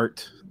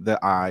part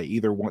that I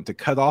either want to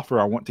cut off or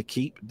I want to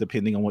keep,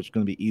 depending on what's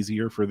going to be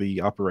easier for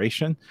the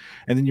operation.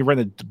 And then you run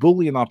a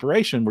Boolean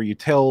operation where you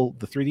tell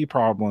the 3D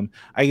problem,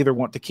 I either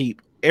want to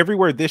keep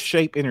everywhere this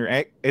shape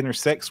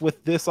intersects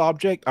with this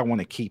object, I want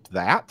to keep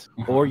that.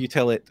 Or you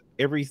tell it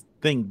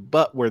everything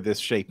but where this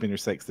shape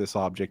intersects this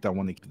object, I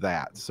want to keep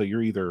that. So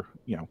you're either,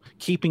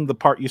 keeping the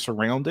part you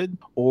surrounded,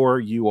 or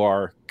you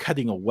are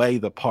cutting away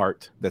the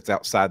part that's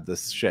outside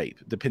this shape,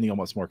 depending on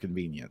what's more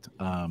convenient.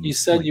 You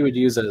said you would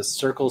use a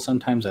circle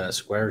sometimes and a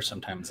square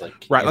sometimes, like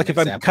like if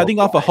I'm cutting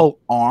off a whole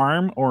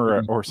arm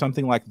or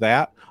something like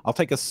that, I'll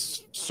take a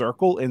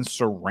circle and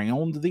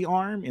surround the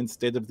arm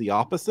instead of the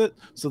opposite,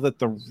 so that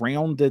the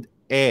rounded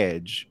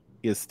edge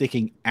is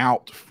sticking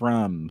out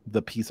from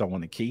the piece I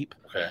want to keep,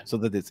 so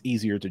that it's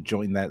easier to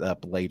join that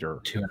up later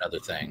to another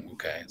thing.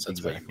 Okay, so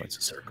that's why you use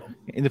a circle.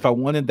 And if I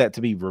wanted that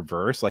to be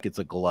reverse, like it's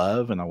a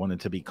glove, and I wanted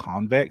it to be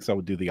convex, I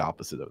would do the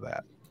opposite of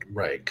that.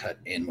 Right, cut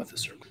in with a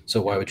circle.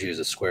 So why would you use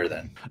a square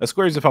then? A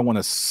square is if I want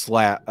to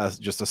slap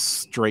just a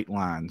straight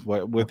line.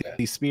 With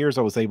these spears,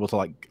 I was able to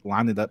like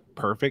line it up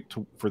perfect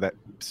for that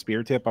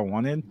spear tip I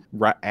wanted,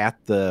 right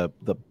at the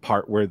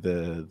part where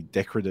the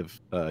decorative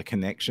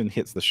connection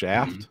hits the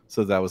shaft,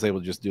 so that I was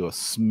able to just do a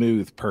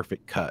smooth,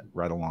 perfect cut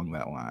right along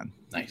that line.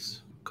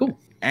 Nice, cool.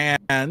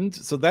 And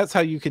so that's how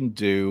you can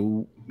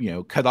do,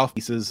 cut off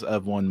pieces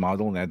of one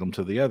model and add them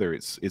to the other.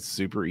 It's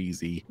super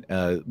easy.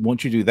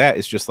 Once you do that,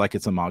 it's just like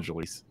it's a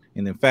modular piece.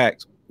 And in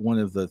fact, one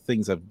of the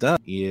things I've done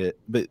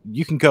but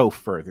you can go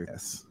further than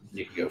this.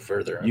 You can go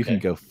further. Okay. You can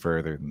go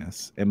further than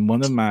this. And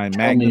one of my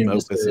magnum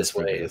opus is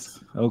for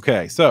this.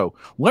 Okay, so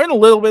learn a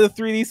little bit of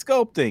 3D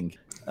sculpting.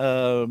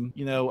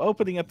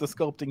 Opening up the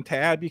sculpting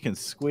tab, you can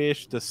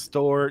squish,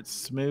 distort,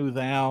 smooth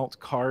out,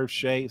 carve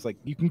shapes. Like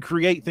you can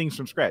create things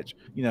from scratch.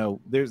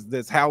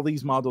 That's how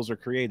these models are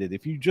created.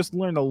 If you just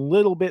learn a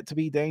little bit to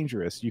be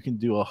dangerous, you can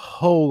do a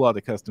whole lot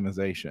of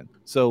customization.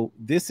 So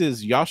this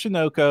is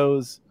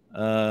Yoshinoko's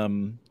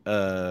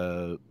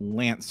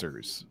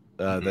Lancers.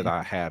 That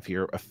I have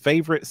here, a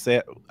favorite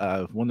set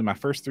of one of my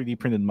first 3D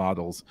printed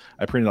models.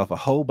 I printed off a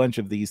whole bunch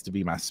of these to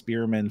be my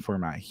spearmen for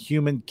my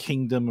Human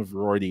Kingdom of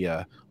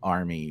Rordia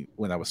army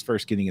when I was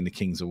first getting into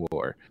Kings of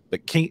War.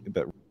 But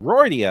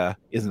Rordia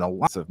is an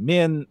alliance of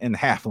men and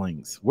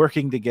halflings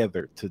working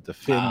together to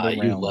defend the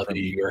realm. You love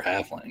your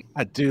halfling.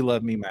 I do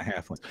love me my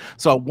halflings.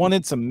 So I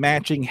wanted some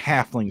matching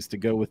halflings to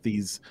go with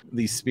these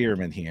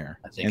spearmen here,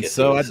 and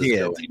so I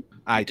did.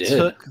 I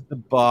took the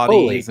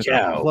bodies and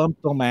I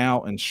plumped them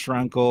out and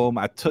shrunk them.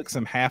 I took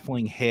some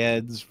halfling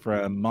heads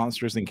from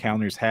Monsters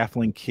Encounters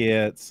halfling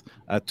kits.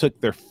 I took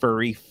their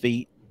furry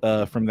feet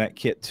from that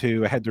kit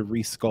too. I had to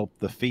resculpt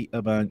the feet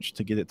a bunch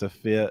to get it to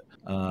fit.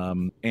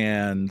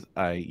 And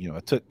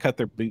I cut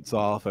their boots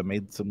off. I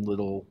made some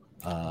little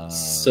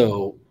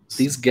so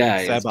these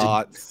guys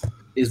sabots.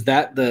 Is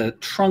that the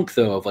trunk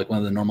though of like one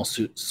of the normal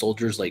suit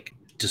soldiers, like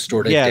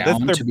distorted Yeah,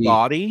 down that's their to be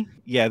body.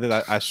 Yeah,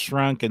 that I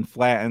shrunk and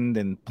flattened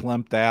and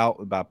plumped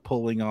out by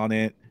pulling on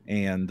it.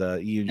 And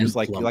you just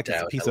like it's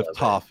a piece of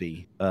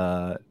toffee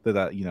that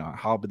I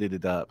hobbited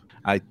it up.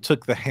 I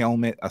took the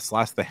helmet, I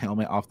sliced the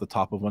helmet off the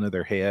top of one of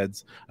their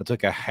heads. I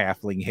took a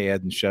halfling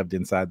head and shoved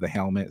inside the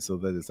helmet so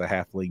that it's a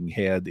halfling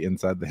head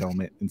inside the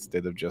helmet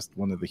instead of just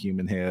one of the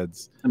human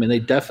heads. I mean, they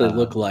definitely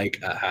look like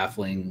a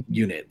halfling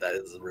unit. That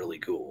is really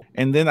cool.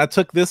 And then I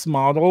took this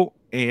model,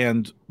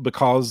 and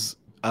because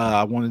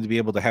I wanted to be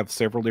able to have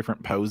several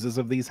different poses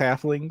of these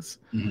halflings,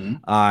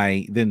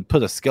 I then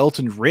put a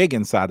skeleton rig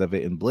inside of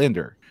it in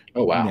Blender.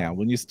 Oh, wow. Now,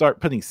 when you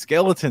start putting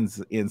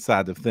skeletons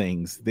inside of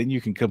things, then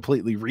you can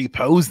completely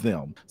repose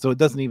them. So it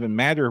doesn't even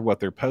matter what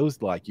they're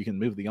posed like. You can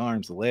move the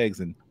arms, the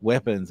legs, and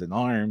weapons, and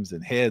arms,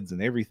 and heads,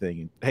 and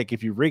everything. And heck,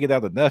 if you rig it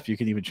out enough, you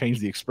can even change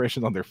the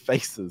expression on their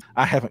faces.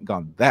 I haven't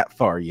gone that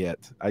far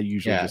yet. I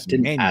usually just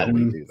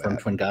manually do that. From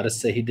Twin Goddess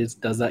say he does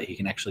that? He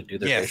can actually do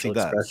their facial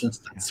expressions?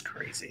 That's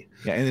crazy.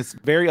 Yeah, and it's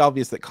very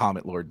obvious that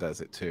Comet Lord does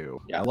it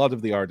too. Yeah. A lot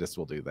of the artists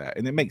will do that.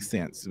 And it makes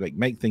sense.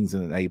 Make things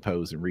in an A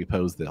pose and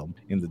repose them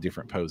in the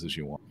different poses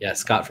you want. Yeah,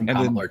 Scott from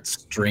Comet Lord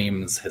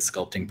streams his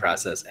sculpting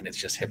process, and it's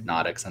just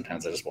hypnotic.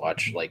 Sometimes I just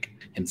watch like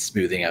him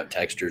smoothing out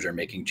textures or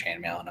making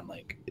chainmail, and I'm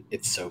like,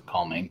 it's so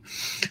calming.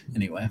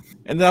 Anyway.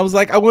 And then I was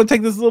like, I want to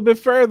take this a little bit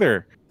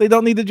further. They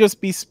don't need to just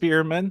be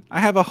spearmen.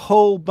 I have a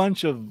whole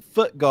bunch of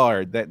foot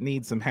guard that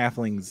needs some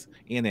halflings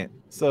in it.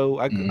 So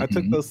I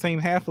took those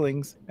same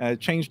halflings,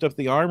 changed up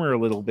the armor a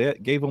little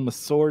bit, gave them a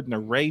sword and a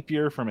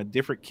rapier from a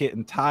different kit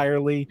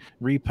entirely,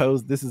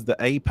 reposed. This is the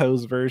A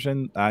pose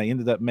version. I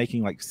ended up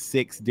making like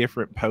 6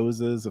 different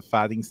poses of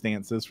fighting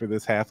stances for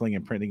this halfling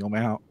and printing them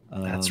out.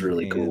 That's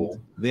really cool.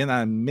 Then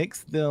I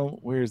mixed them.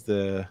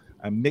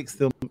 I mixed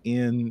them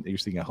in. You're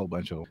seeing a whole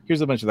bunch of them.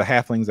 Here's a bunch of the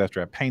halflings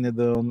after I painted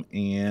them,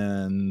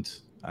 and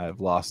I've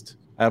lost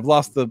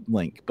the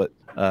link, but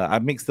I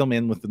mixed them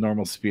in with the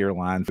normal spear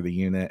line for the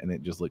unit, and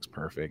it just looks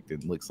perfect.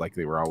 It looks like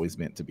they were always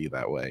meant to be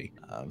that way.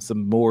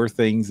 Some more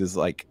things is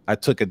like I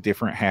took a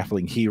different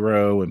halfling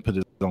hero and put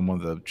it on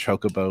one of the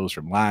chocobos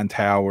from Lion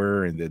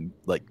Tower, and then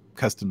like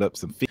customed up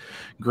some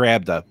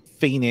grabbed a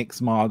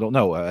phoenix model,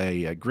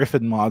 a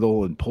griffin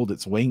model, and pulled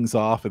its wings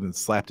off, and then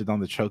slapped it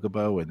on the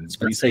chocobo and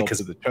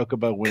resculpted the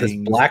chocobo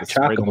wings. Black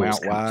chocobos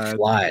can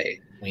fly.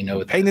 We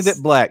know painted it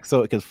black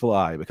so it could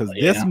fly, because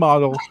this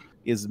model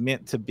is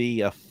meant to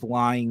be a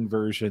flying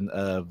version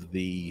of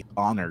the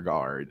Honor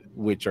Guard,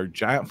 which are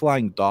giant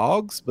flying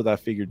dogs, but I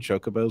figured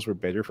chocobos were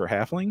better for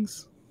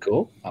halflings.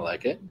 Cool. I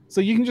like it.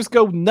 So you can just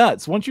go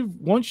nuts once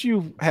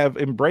you have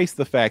embraced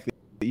the fact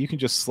that you can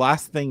just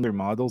slice their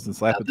models and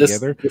slap it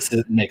together. This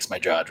makes my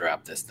jaw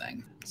drop, this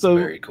thing. So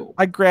very cool.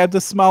 I grabbed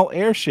a small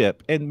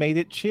airship and made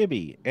it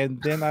chibi, and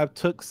then I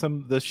took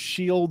the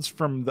shields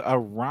from a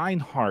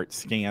Reinhardt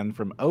scan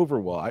from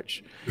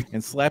Overwatch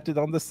and slapped it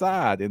on the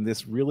side, and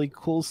this really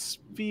cool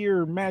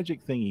sphere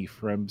magic thingy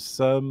from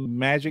some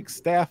magic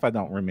staff I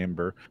don't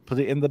remember. Put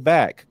it in the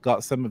back.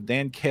 Got some of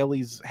Dan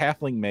Kelly's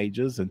halfling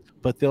mages and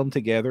put them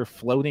together,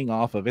 floating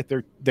off of it.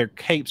 Their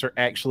capes are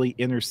actually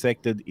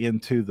intersected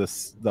into the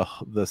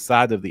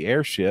side of the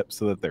airship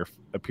so that they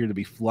appear to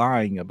be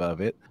flying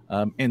above it.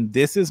 And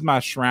this is my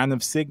Shrine of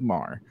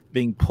Sigmar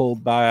being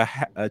pulled by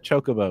a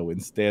chocobo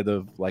instead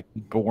of like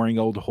boring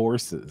old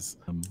horses.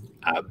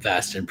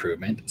 Vast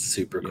improvement.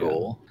 Super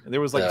cool. There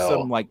was like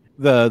some like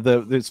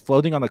there's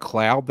floating on a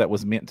cloud that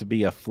was meant to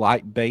be a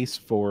flight base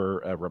for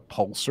a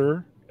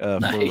repulsor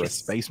for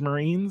Space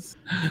Marines.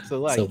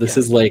 So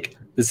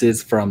this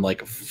is from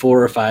like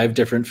 4 or 5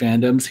 different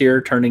fandoms here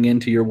turning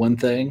into your one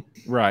thing.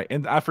 Right,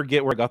 and I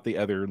forget where I got the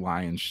other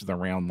the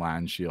round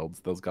lion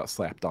shields. Those got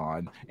slapped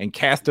on. And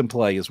Cast and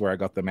Play is where I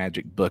got the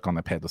magic book on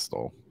the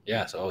pedestal.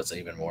 Yeah, so it's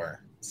even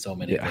more. So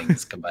many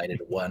things combined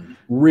into one.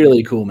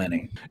 Really cool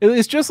mini.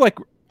 It's just like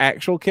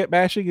actual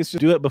kitbashing. It's just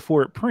do it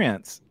before it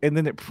prints, and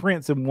then it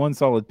prints in one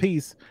solid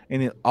piece,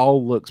 and it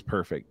all looks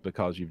perfect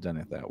because you've done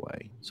it that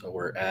way. So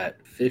we're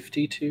at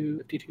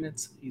 52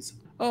 minutes.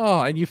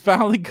 Oh, and you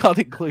finally got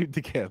it glued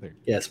together.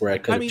 Yes, where I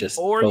could have just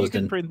or you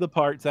can print the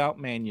parts out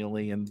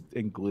manually and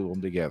glue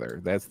them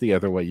together. That's the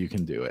other way you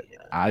can do it. Yeah.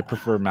 I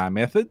prefer my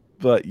method,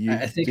 but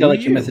I think I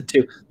like your method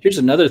too. Here's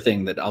another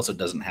thing that also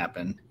doesn't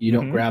happen. You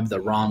don't grab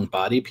the wrong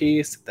body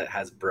piece that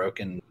has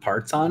broken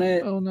parts on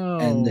it. Oh no!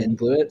 And then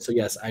glue it. So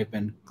yes, I've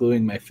been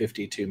gluing my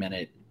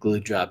 52-minute glue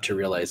job to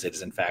realize it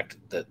is in fact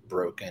the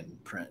broken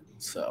print.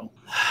 So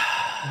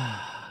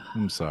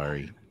I'm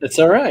sorry. It's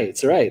all right.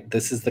 It's all right.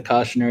 This is the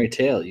cautionary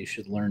tale. You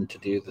should learn to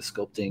do the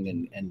sculpting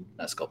and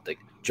not sculpting,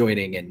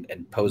 joining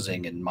and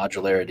posing and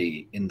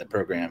modularity in the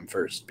program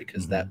first,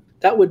 because that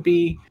would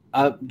be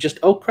just,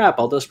 oh crap,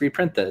 I'll just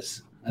reprint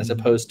this, as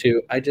opposed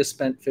to I just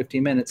spent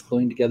 50 minutes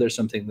gluing together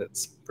something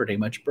that's pretty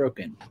much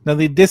broken. Now,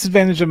 the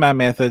disadvantage of my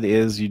method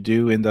is you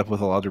do end up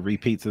with a lot of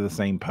repeats of the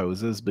same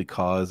poses,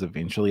 because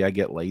eventually I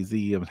get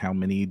lazy of how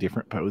many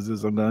different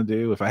poses I'm going to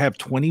do. If I have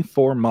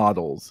 24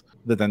 models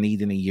that I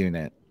need in a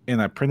unit,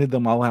 and I printed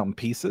them all out in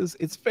pieces,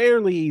 it's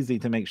fairly easy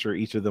to make sure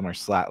each of them are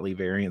slightly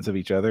variants of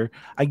each other.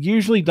 I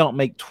usually don't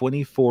make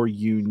 24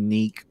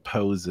 unique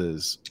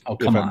poses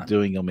if I'm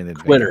doing them in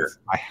advance.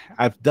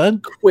 I've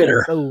done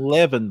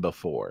 11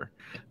 before,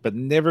 but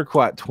never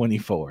quite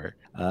 24.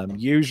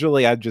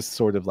 Usually I just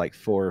sort of like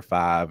 4 or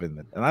 5,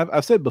 and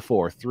I've said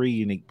before, 3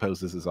 unique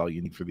poses is all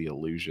you need for the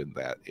illusion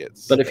that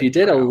it's. But if you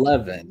did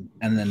 11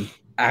 and then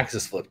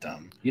axis flipped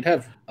them, you'd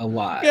have a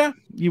lot. Yeah,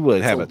 you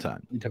would have a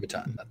ton. You'd have a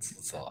ton.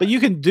 That's a lot. But you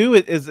can do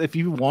it as if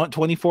you want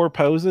 24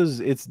 poses.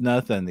 It's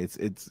nothing.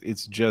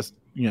 It's just,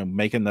 you know,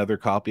 make another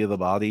copy of the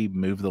body,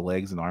 move the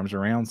legs and arms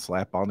around,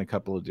 slap on a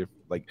couple of different,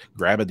 like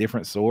grab a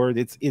different sword.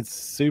 It's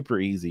super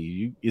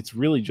easy. It's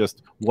really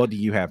just, what do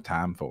you have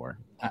time for?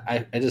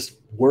 I just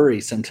worry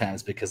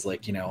sometimes because,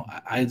 like, you know,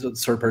 I'm the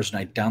sort of person,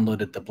 I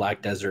downloaded the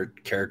Black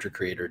Desert character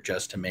creator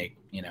just to make,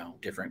 you know,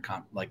 different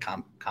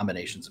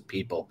combinations of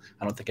people.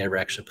 I don't think I ever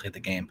actually played the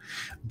game,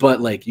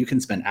 but like you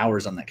can spend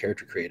hours on that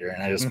character creator,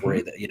 and I just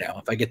worry that, you know,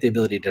 if I get the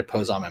ability to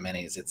pose on my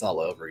minis, it's all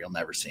over. You'll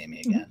never see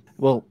me again.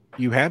 Well,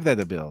 you have that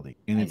ability,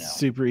 and it's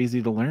super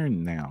easy to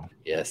learn now.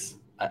 Yes.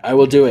 I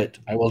will do it.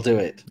 I will do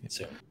it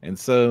soon. And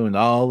so, in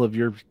all of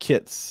your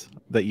kits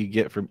that you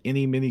get from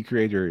any mini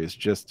creator is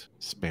just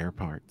spare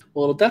parts.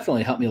 Well, it'll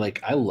definitely help me.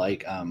 Like, I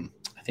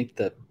think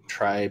the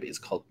tribe is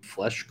called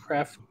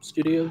Fleshcraft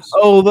Studios.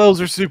 Oh, those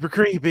are super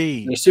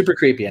creepy. They're super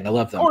creepy, and I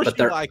love them. Of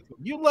course,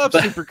 you love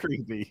super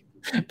creepy.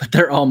 But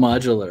they're all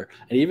modular,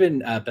 and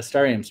even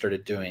Bestarium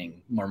started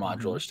doing more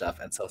modular stuff,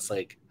 and so it's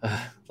like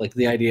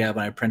the idea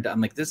when I print it, I'm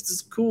like, this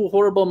is cool,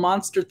 horrible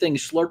monster thing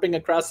slurping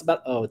across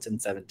it's in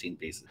 17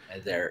 pieces,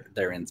 and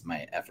there's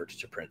my effort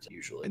to print it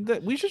usually.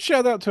 We should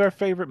shout out to our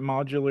favorite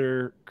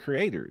modular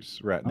creators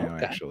right now,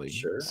 actually.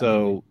 Sure.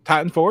 So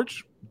Titan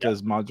Forge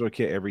does modular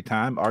kit every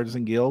time.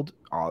 Artisan Guild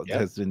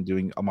has been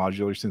doing a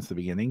modular since the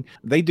beginning.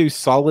 They do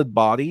solid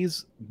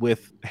bodies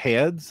with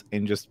heads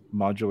and just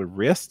modular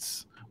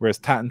wrists, whereas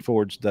Titan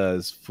Forge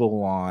does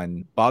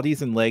full-on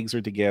bodies and legs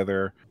are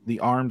together. The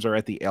arms are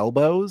at the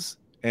elbows,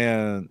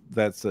 and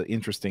that's an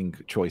interesting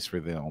choice for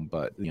them,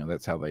 but you know,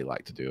 that's how they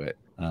like to do it.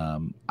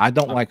 I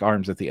don't like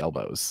arms at the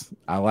elbows.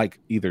 I like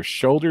either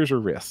shoulders or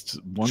wrists.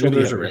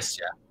 Shoulders or wrists,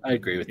 yeah. I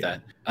agree with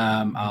that.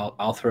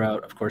 I'll throw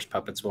out, of course,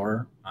 Puppets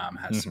War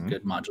has some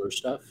good modular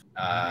stuff.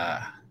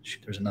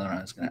 There's another one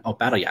I was gonna.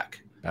 Battle Yak.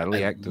 Battle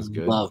Yak does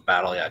good. Love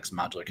Battle Yak's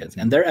modular kits,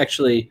 and they're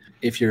actually,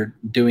 if you're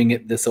doing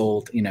it this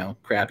old, you know,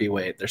 crappy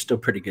way, they're still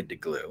pretty good to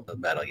glue. The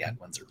Battle Yak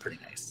ones are pretty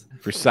nice.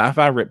 For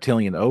sci-fi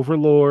reptilian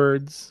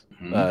overlords,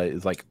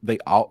 is like they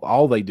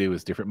all they do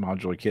is different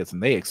modular kits,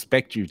 and they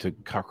expect you to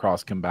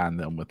cross combine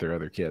them with their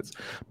other kits.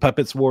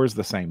 Puppets War is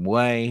the same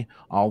way.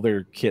 All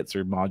their kits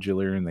are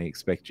modular, and they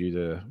expect you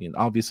to, you know,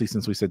 obviously,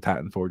 since we said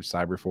Titan Forge,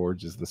 Cyber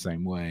Forge is the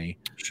same way.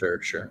 Sure.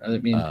 I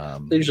mean,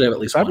 they usually have at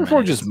least Cyber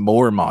Forge is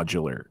more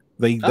modular.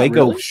 The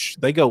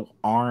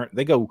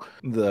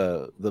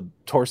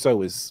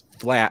torso is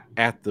flat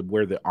at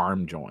where the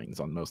arm joins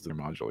on most of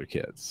their modular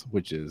kits,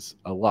 which is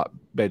a lot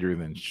better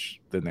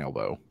than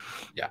elbow.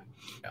 Yeah.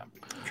 I'm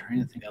trying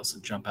to think else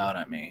to jump out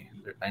at me.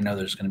 I know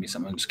there's going to be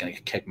something. I'm just going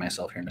to kick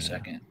myself here in a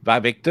second.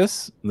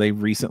 Vivictus, they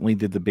recently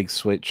did the big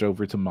switch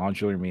over to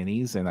modular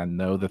minis, and I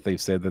know that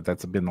they've said that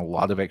that's been a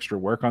lot of extra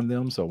work on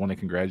them, so I want to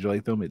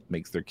congratulate them. It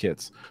makes their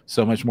kits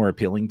so much more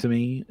appealing to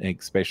me,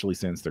 especially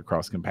since they're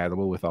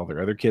cross-compatible with all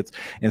their other kits.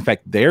 In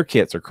fact, their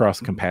kits are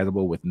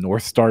cross-compatible with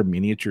North Star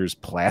Miniatures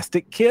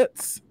plastic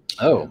kits.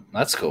 Oh,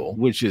 that's cool.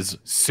 Which is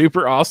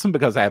super awesome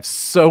because I have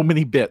so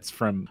many bits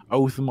from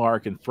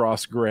Oathmark and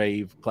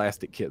Frostgrave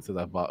plastic kits that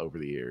I've bought over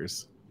the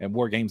years. And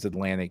War Games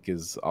Atlantic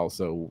is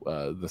also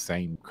the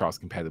same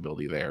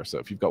cross-compatibility there. So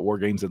if you've got War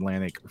Games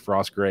Atlantic or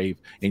Frostgrave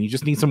and you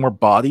just need some more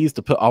bodies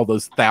to put all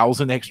those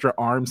 1,000 extra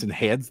arms and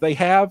heads they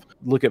have,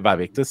 look at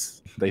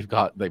Vivictus. They've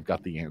got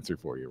the answer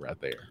for you right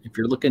there. If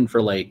you're looking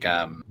for like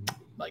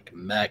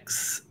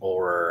mechs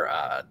or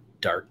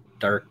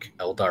Dark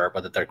Eldar,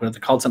 but they're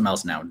called something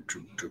else now.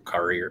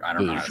 Drukari, or I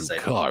don't know how to say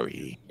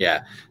it.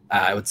 Yeah,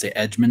 I would say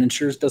Edge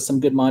Miniatures does some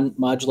good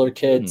modular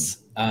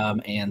kits,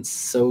 and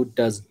so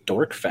does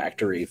Dork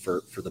Factory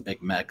for the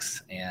big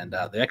mechs. And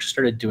they actually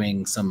started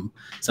doing some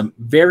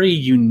very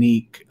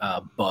unique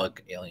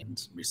bug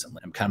aliens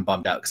recently. I'm kind of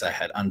bummed out because I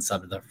had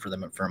unsubbed for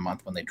them for a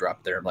month when they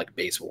dropped their like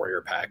base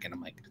warrior pack, and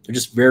I'm like, they're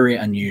just very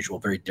unusual,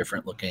 very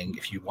different looking.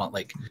 If you want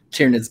like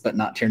Tyranids but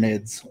not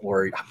Tyranids,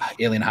 or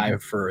Alien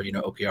Hive for, you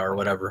know, OPR or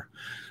whatever.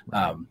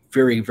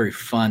 Very, very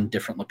fun,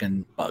 different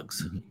looking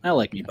bugs. I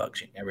like me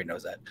bugs. Everybody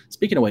knows that.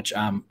 Speaking of which,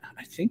 I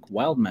think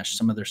Wild Mesh,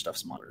 some of their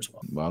stuff's modular as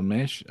well. Wild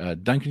Mesh,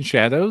 Duncan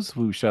Shadows,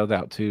 who we shouted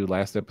out to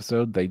last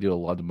episode, they do a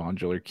lot of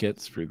modular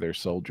kits for their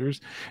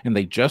soldiers, and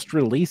they just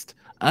released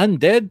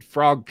Undead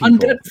Frog people.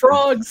 Undead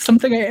Frogs,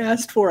 something I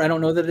asked for. I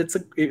don't know that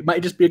it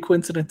might just be a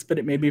coincidence, but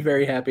it made me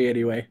very happy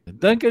anyway.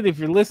 Duncan, if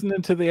you're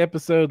listening to the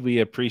episode, we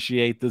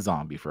appreciate the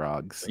zombie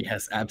frogs.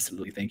 Yes,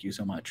 absolutely. Thank you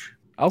so much.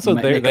 Also,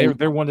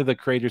 they're one of the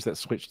creators that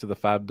switched to the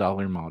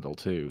 $5 model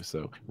too.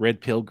 So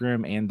Red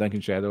Pilgrim and Duncan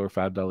Shadow are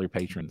 $5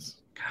 patrons.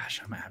 Gosh,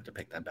 I'm gonna have to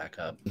pick that back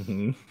up.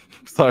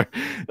 Sorry,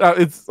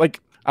 it's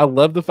like I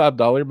love the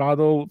 $5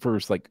 model for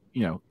like,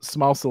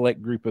 small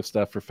select group of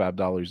stuff for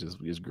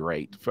 $5 is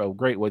great. For a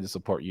great way to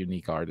support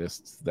unique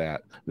artists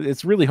that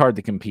it's really hard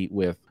to compete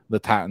with the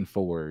Titan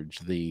Forge,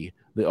 the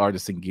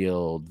Artisan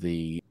Guild,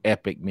 the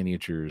Epic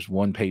Miniatures,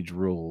 One Page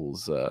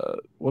Rules.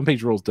 One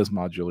Page Rules does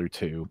modular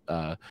too.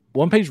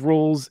 One Page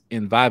Rules,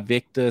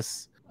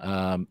 Invictus,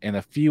 and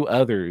a few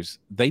others,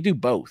 they do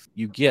both.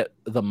 You get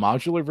the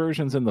modular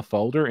versions in the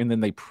folder, and then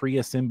they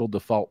pre-assemble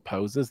default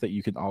poses that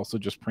you can also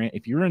just print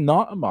if you're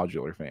not a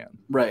modular fan.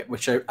 Right,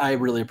 which I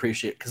really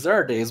appreciate, because there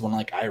are days when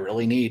like I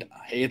really need,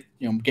 hey,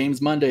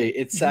 game's Monday,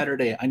 it's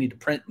Saturday, I need to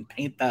print and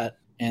paint that.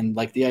 And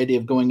like the idea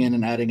of going in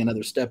and adding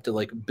another step to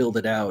like build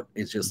it out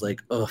is just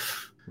like, ugh.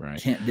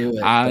 Right. Can't do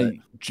it. I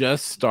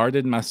just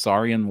started my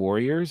Saurian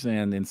Warriors,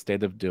 and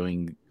instead of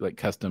doing like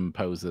custom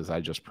poses, I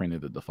just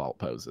printed the default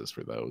poses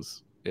for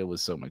those. It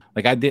was so much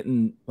like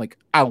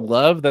I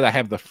love that I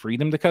have the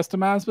freedom to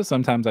customize, but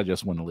sometimes I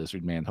just want a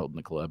lizard man holding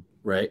the club.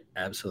 Right,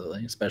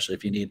 absolutely. Especially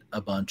if you need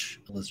a bunch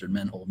of lizard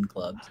men holding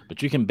clubs.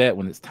 But you can bet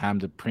when it's time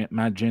to print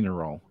my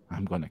general,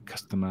 I'm going to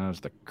customize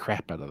the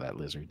crap out of that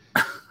lizard.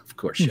 Of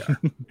course, yeah.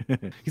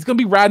 He's going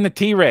to be riding a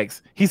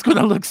T-Rex. He's going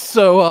to look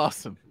so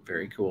awesome.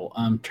 Very cool.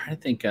 I'm trying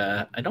to think.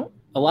 I'm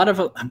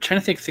trying to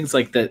think of things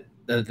like that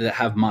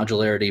have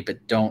modularity,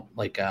 but don't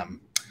like.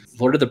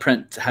 Lord of the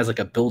Print has like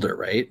a builder,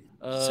 right?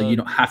 So you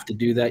don't have to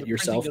do that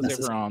yourself. Printing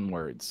goes ever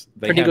onwards.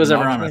 Printing goes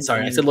ever on.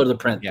 Sorry, I said Lord of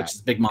the Print, which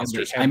is big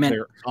monsters. I meant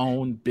their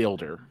own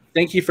builder.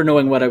 Thank you for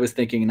knowing what I was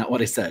thinking, not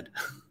what I said.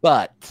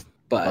 But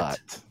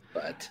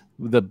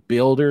the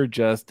builder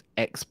just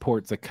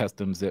exports a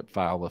custom zip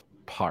file of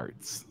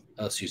parts.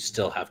 Oh, so you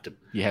still have to.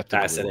 You have to.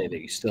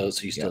 Fascinating. You still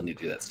need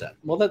to do that step.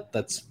 Well,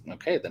 that's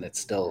okay. Then it's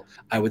still.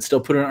 I would still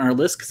put it on our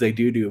list because they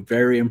do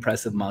very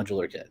impressive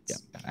modular kits.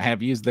 Yeah, I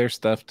have used their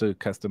stuff to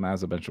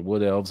customize a bunch of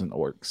wood elves and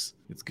orcs.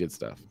 It's good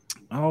stuff.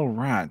 All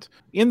right.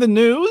 In the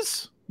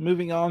news,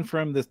 moving on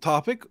from this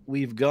topic,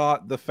 we've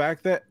got the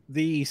fact that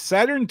the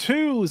Saturn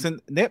IIs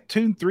and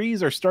Neptune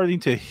 3s are starting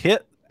to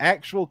hit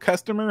actual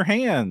customer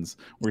hands.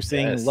 We're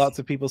seeing lots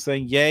of people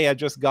saying, "Yay, I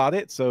just got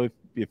it." So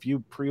if you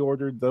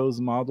pre-ordered those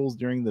models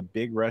during the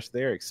big rush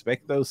there,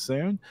 expect those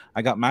soon.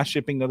 I got my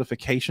shipping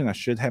notification. I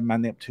should have my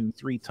Neptune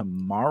 3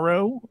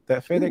 tomorrow,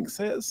 that FedEx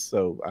says.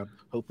 So I'm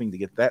hoping to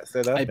get that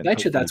set up. I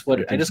bet you that's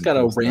what I just got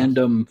a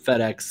random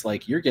FedEx,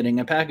 like, you're getting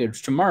a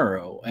package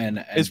tomorrow.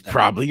 And it's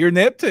probably your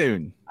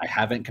Neptune. I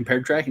haven't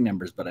compared tracking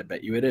numbers, but I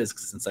bet you it is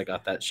since I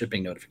got that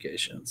shipping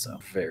notification. So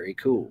very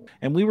cool.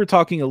 And we were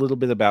talking a little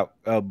bit about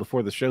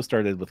before the show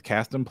started with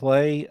Cast and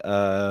Play,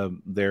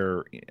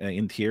 their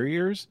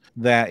interiors,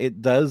 that it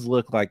does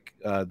look like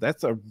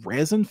that's a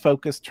resin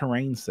focused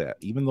terrain set.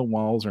 Even the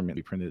walls are meant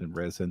to be printed in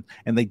resin.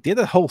 And they did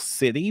a whole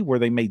city where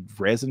they made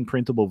resin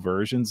printable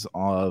versions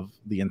of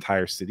the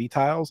entire city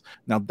tiles.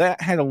 Now that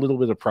had a little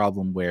bit of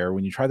problem where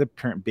when you try to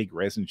print big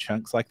resin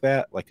chunks like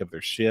that, like of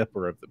their ship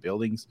or of the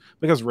buildings,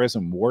 because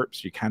resin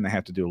warps, you kind of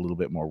have to do a little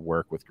bit more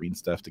work with green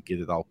stuff to get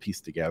it all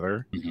pieced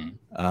together.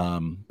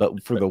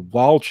 But for the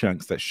wall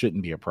chunks, that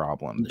shouldn't be a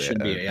problem. It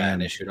shouldn't be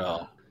an issue at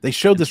all. They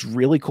showed this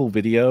really cool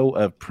video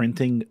of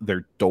printing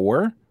their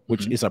door,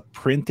 which is a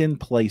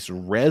print-in-place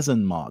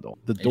resin model.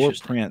 The door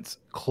prints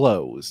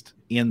closed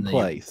in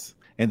place.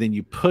 And then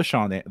you push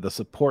on it, the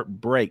support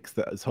breaks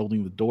that is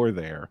holding the door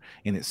there,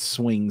 and it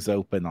swings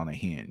open on a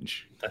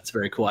hinge. That's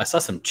very cool. I saw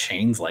some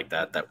chains like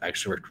that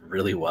actually worked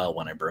really well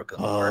when I broke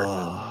them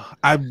apart.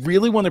 I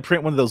really want to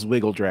print one of those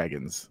wiggle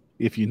dragons,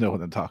 if you know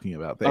what I'm talking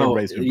about.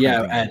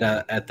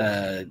 At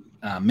the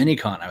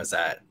Minicon I was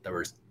at, there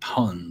was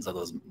tons of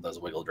those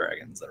wiggle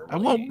dragons. That are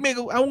really...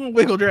 I want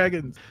wiggle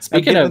dragons.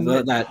 Speaking of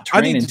that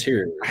terrain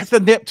interior, I have the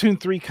Neptune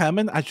 3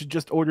 coming. I should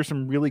just order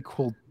some really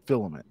cool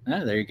filament.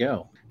 There you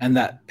go. And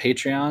that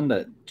Patreon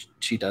that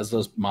she does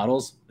those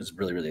models is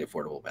really, really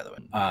affordable, by the way.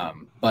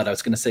 But I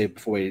was going to say,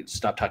 before we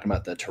stop talking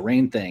about the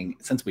terrain thing,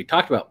 since we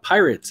talked about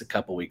pirates a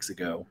couple weeks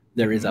ago,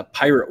 there is a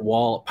pirate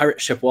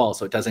ship wall.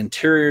 So it does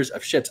interiors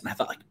of ships. And I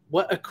thought, like,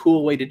 what a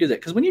cool way to do that.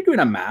 Because when you're doing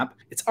a map,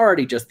 it's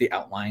already just the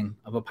outline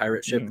of a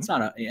pirate ship. It's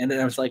not and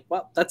I was like,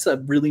 well, that's a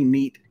really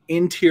neat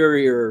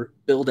interior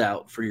build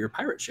out for your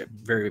pirate ship.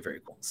 Very,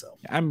 very cool. So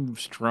I'm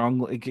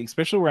strongly,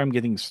 especially where I'm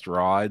getting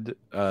Strahd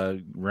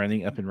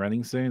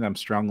running soon, I'm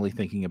strongly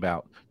thinking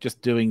about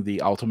just doing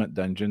the ultimate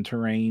dungeon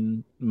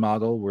terrain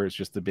model where it's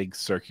just a big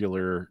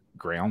circular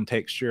ground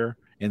texture,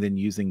 and then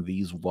using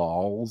these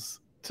walls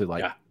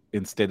to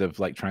instead of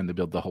like trying to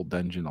build the whole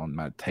dungeon on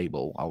my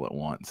table all at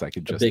once, I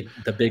could just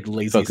the big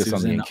lazy focus Susan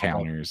on the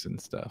encounters and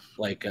stuff.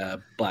 Like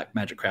Black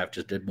Magic Craft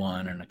just did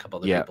one, and a couple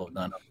other people have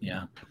done it.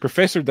 Yeah,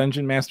 Professor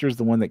Dungeon Master is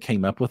the one that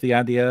came up with the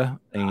idea,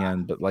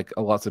 but like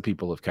lots of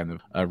people have kind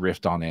of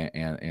riffed on it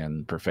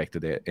and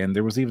perfected it. And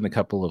there was even a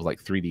couple of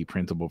like 3D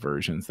printable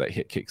versions that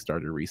hit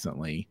Kickstarter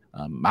recently.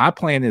 My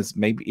plan is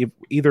maybe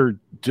either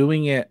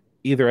doing it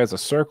either as a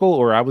circle,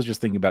 or I was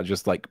just thinking about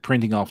just like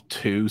printing off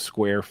 2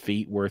 square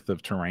feet worth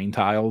of terrain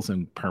tiles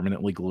and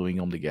permanently gluing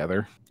them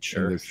together.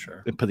 Sure.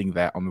 And putting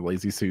that on the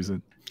Lazy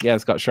Susan. Yeah,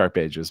 it's got sharp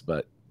edges,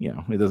 but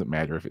it doesn't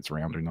matter if it's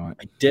round or not.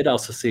 I did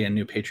also see a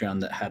new Patreon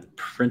that had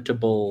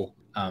printable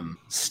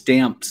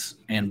stamps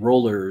and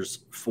rollers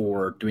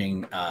for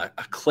doing a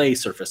clay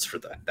surface for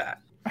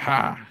that.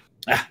 Aha.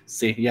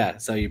 See, yeah.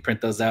 So you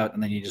print those out,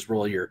 and then you just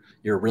roll your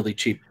really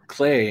cheap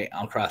clay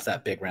across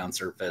that big round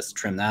surface,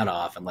 trim that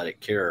off, and let it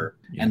cure.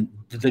 Yeah. And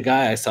the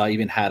guy I saw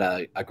even had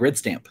a grid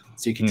stamp,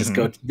 so you could just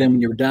go. Then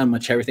when you're done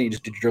with everything, you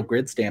just did your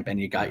grid stamp, and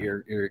you got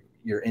your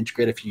inch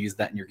grid if you use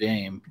that in your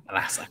game. And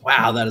I was like,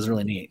 wow, that is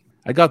really neat.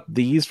 I got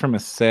these from a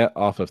set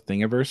off of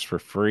Thingiverse for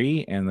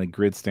free, and the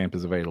grid stamp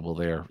is available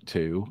there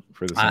too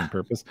for the same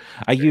purpose.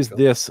 I used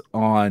this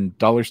on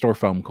Dollar Store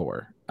foam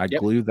core. I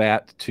glue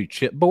that to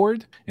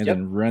chipboard and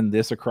then run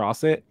this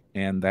across it,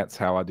 and that's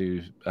how I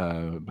do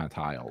my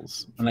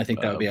tiles. And I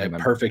think that would be a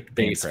perfect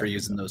base for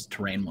using those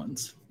terrain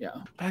ones.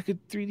 Yeah, I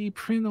could 3D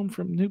print them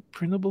from new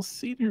printable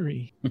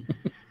scenery.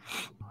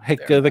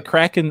 Heck, the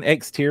Kraken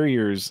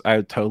exteriors,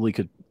 I totally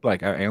could.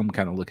 Like, I am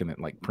kind of looking at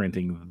like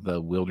printing the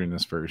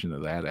wilderness version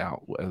of that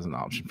out as an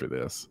option for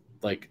this.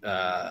 Like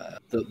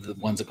the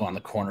ones that go on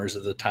the corners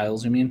of the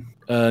tiles, you mean?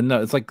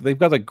 No, it's like they've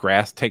got a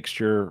grass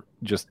texture,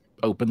 just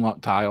open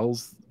lock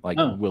tiles, like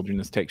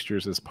wilderness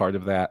textures as part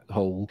of that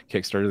whole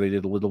Kickstarter they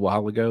did a little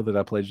while ago that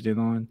I pledged in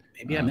on.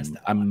 Maybe I missed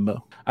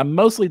that. I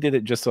mostly did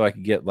it just so I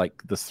could get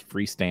like the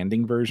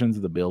freestanding versions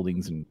of the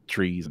buildings and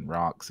trees and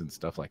rocks and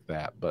stuff like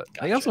that. But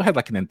I also had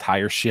like an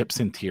entire ship's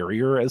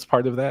interior as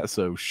part of that,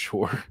 so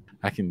sure,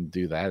 I can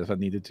do that if I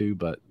needed to.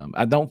 But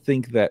I don't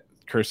think that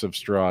Curse of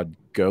Strahd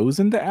goes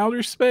into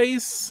outer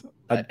space.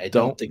 I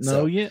don't think know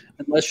so yet.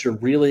 Unless you're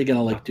really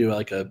gonna like do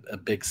like a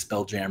big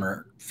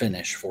Spelljammer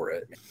finish for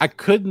it. I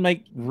could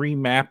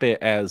remap it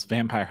as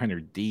Vampire Hunter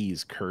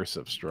D's Curse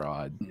of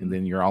Strahd, and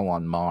then you're all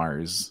on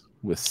Mars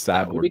with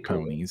cyborg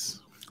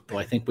ponies. Though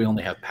I think we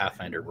only have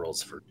Pathfinder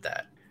rules for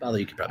that. Although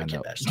you could probably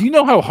get that. Do you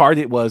know how hard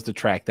it was to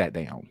track that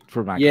down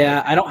for my?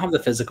 Yeah, I don't have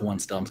the physical one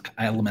still.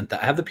 I lament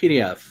that. I have the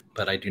PDF,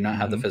 but I do not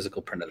have the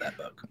physical print of that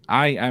book.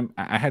 I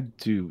had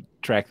to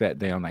track that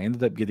down. I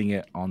ended up getting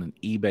it on an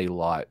eBay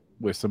lot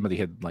where somebody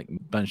had like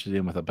bunched it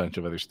in with a bunch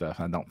of other stuff.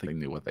 I don't think they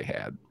knew what they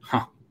had.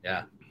 Huh.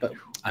 Yeah. But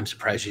I'm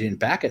surprised you didn't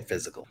back it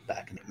physical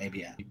back in it.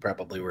 Maybe you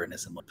probably were in a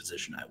similar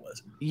position I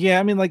was. Yeah,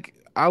 I mean, like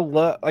I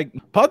love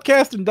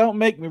podcasting. Don't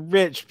make me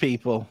rich,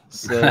 people.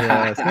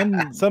 So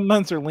some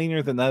months are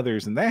leaner than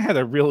others, and that had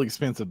a real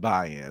expensive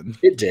buy-in.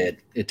 It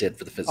did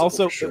for the physical.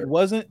 Also, for sure. It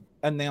wasn't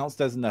announced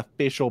as an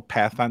official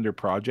Pathfinder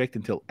project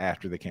until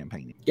after the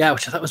campaign. Yeah,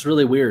 which I thought was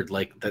really weird.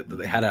 Like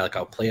they had a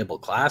playable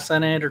class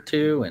in it or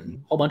two, and a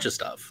whole bunch of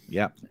stuff.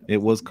 Yeah,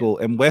 it was cool.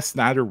 And Wes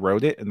Snyder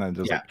wrote it, and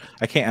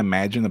I can't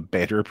imagine a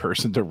better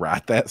person to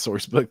write that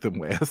source book than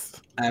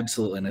Wes.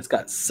 Absolutely, and it's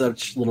got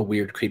such little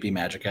weird, creepy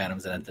magic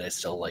items in it that I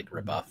still like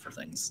rip off for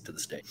things to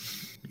this day.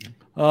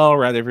 All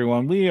right,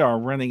 everyone, we are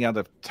running out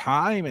of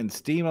time and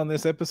steam on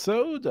this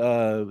episode.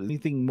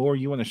 Anything more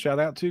you want to shout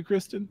out to,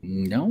 Kristen?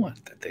 No, I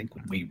think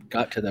we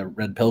got to the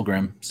Red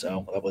Pilgrim,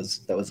 so that was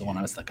the one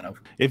I was thinking of.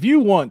 If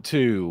you want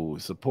to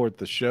support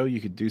the show,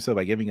 you could do so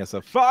by giving us a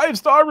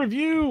 5-star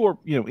review, or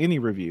any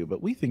review,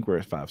 but we think we're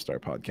a 5-star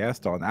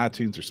podcast on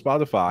iTunes or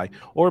Spotify,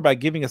 or by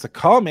giving us a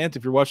comment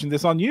if you're watching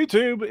this on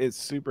YouTube. It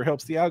super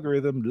helps the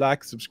algorithm.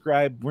 Like,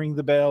 subscribe, ring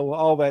the bell,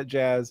 all that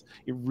jazz.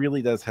 It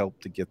really does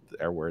help to get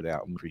our word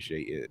out, and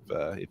appreciate it.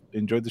 If you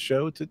enjoyed the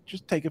show, to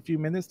just take a few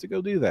minutes to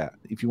go do that.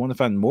 If you want to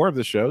find more of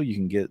the show, you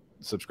can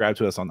subscribe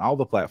to us on all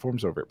the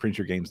platforms over at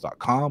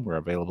printyourgames.com. We're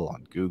available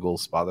on Google,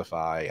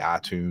 Spotify,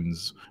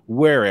 iTunes,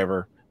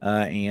 wherever.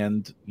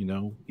 And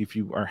if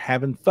you are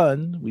having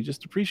fun, we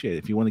just appreciate it.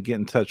 If you want to get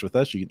in touch with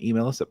us, you can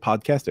email us at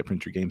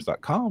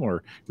podcast@printyourgames.com,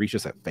 or reach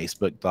us at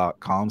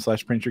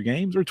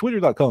facebook.com/printyourgames or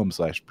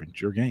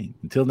twitter.com/printyourgame.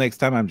 Until next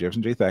time, I'm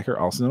Jefferson J. Thacker,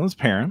 also known as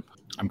Perram.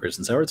 I'm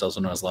Kristen Sowards, also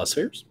known as Lost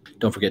Spheres.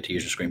 Don't forget to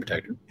use your screen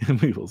protector. And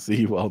we will see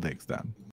you all next time.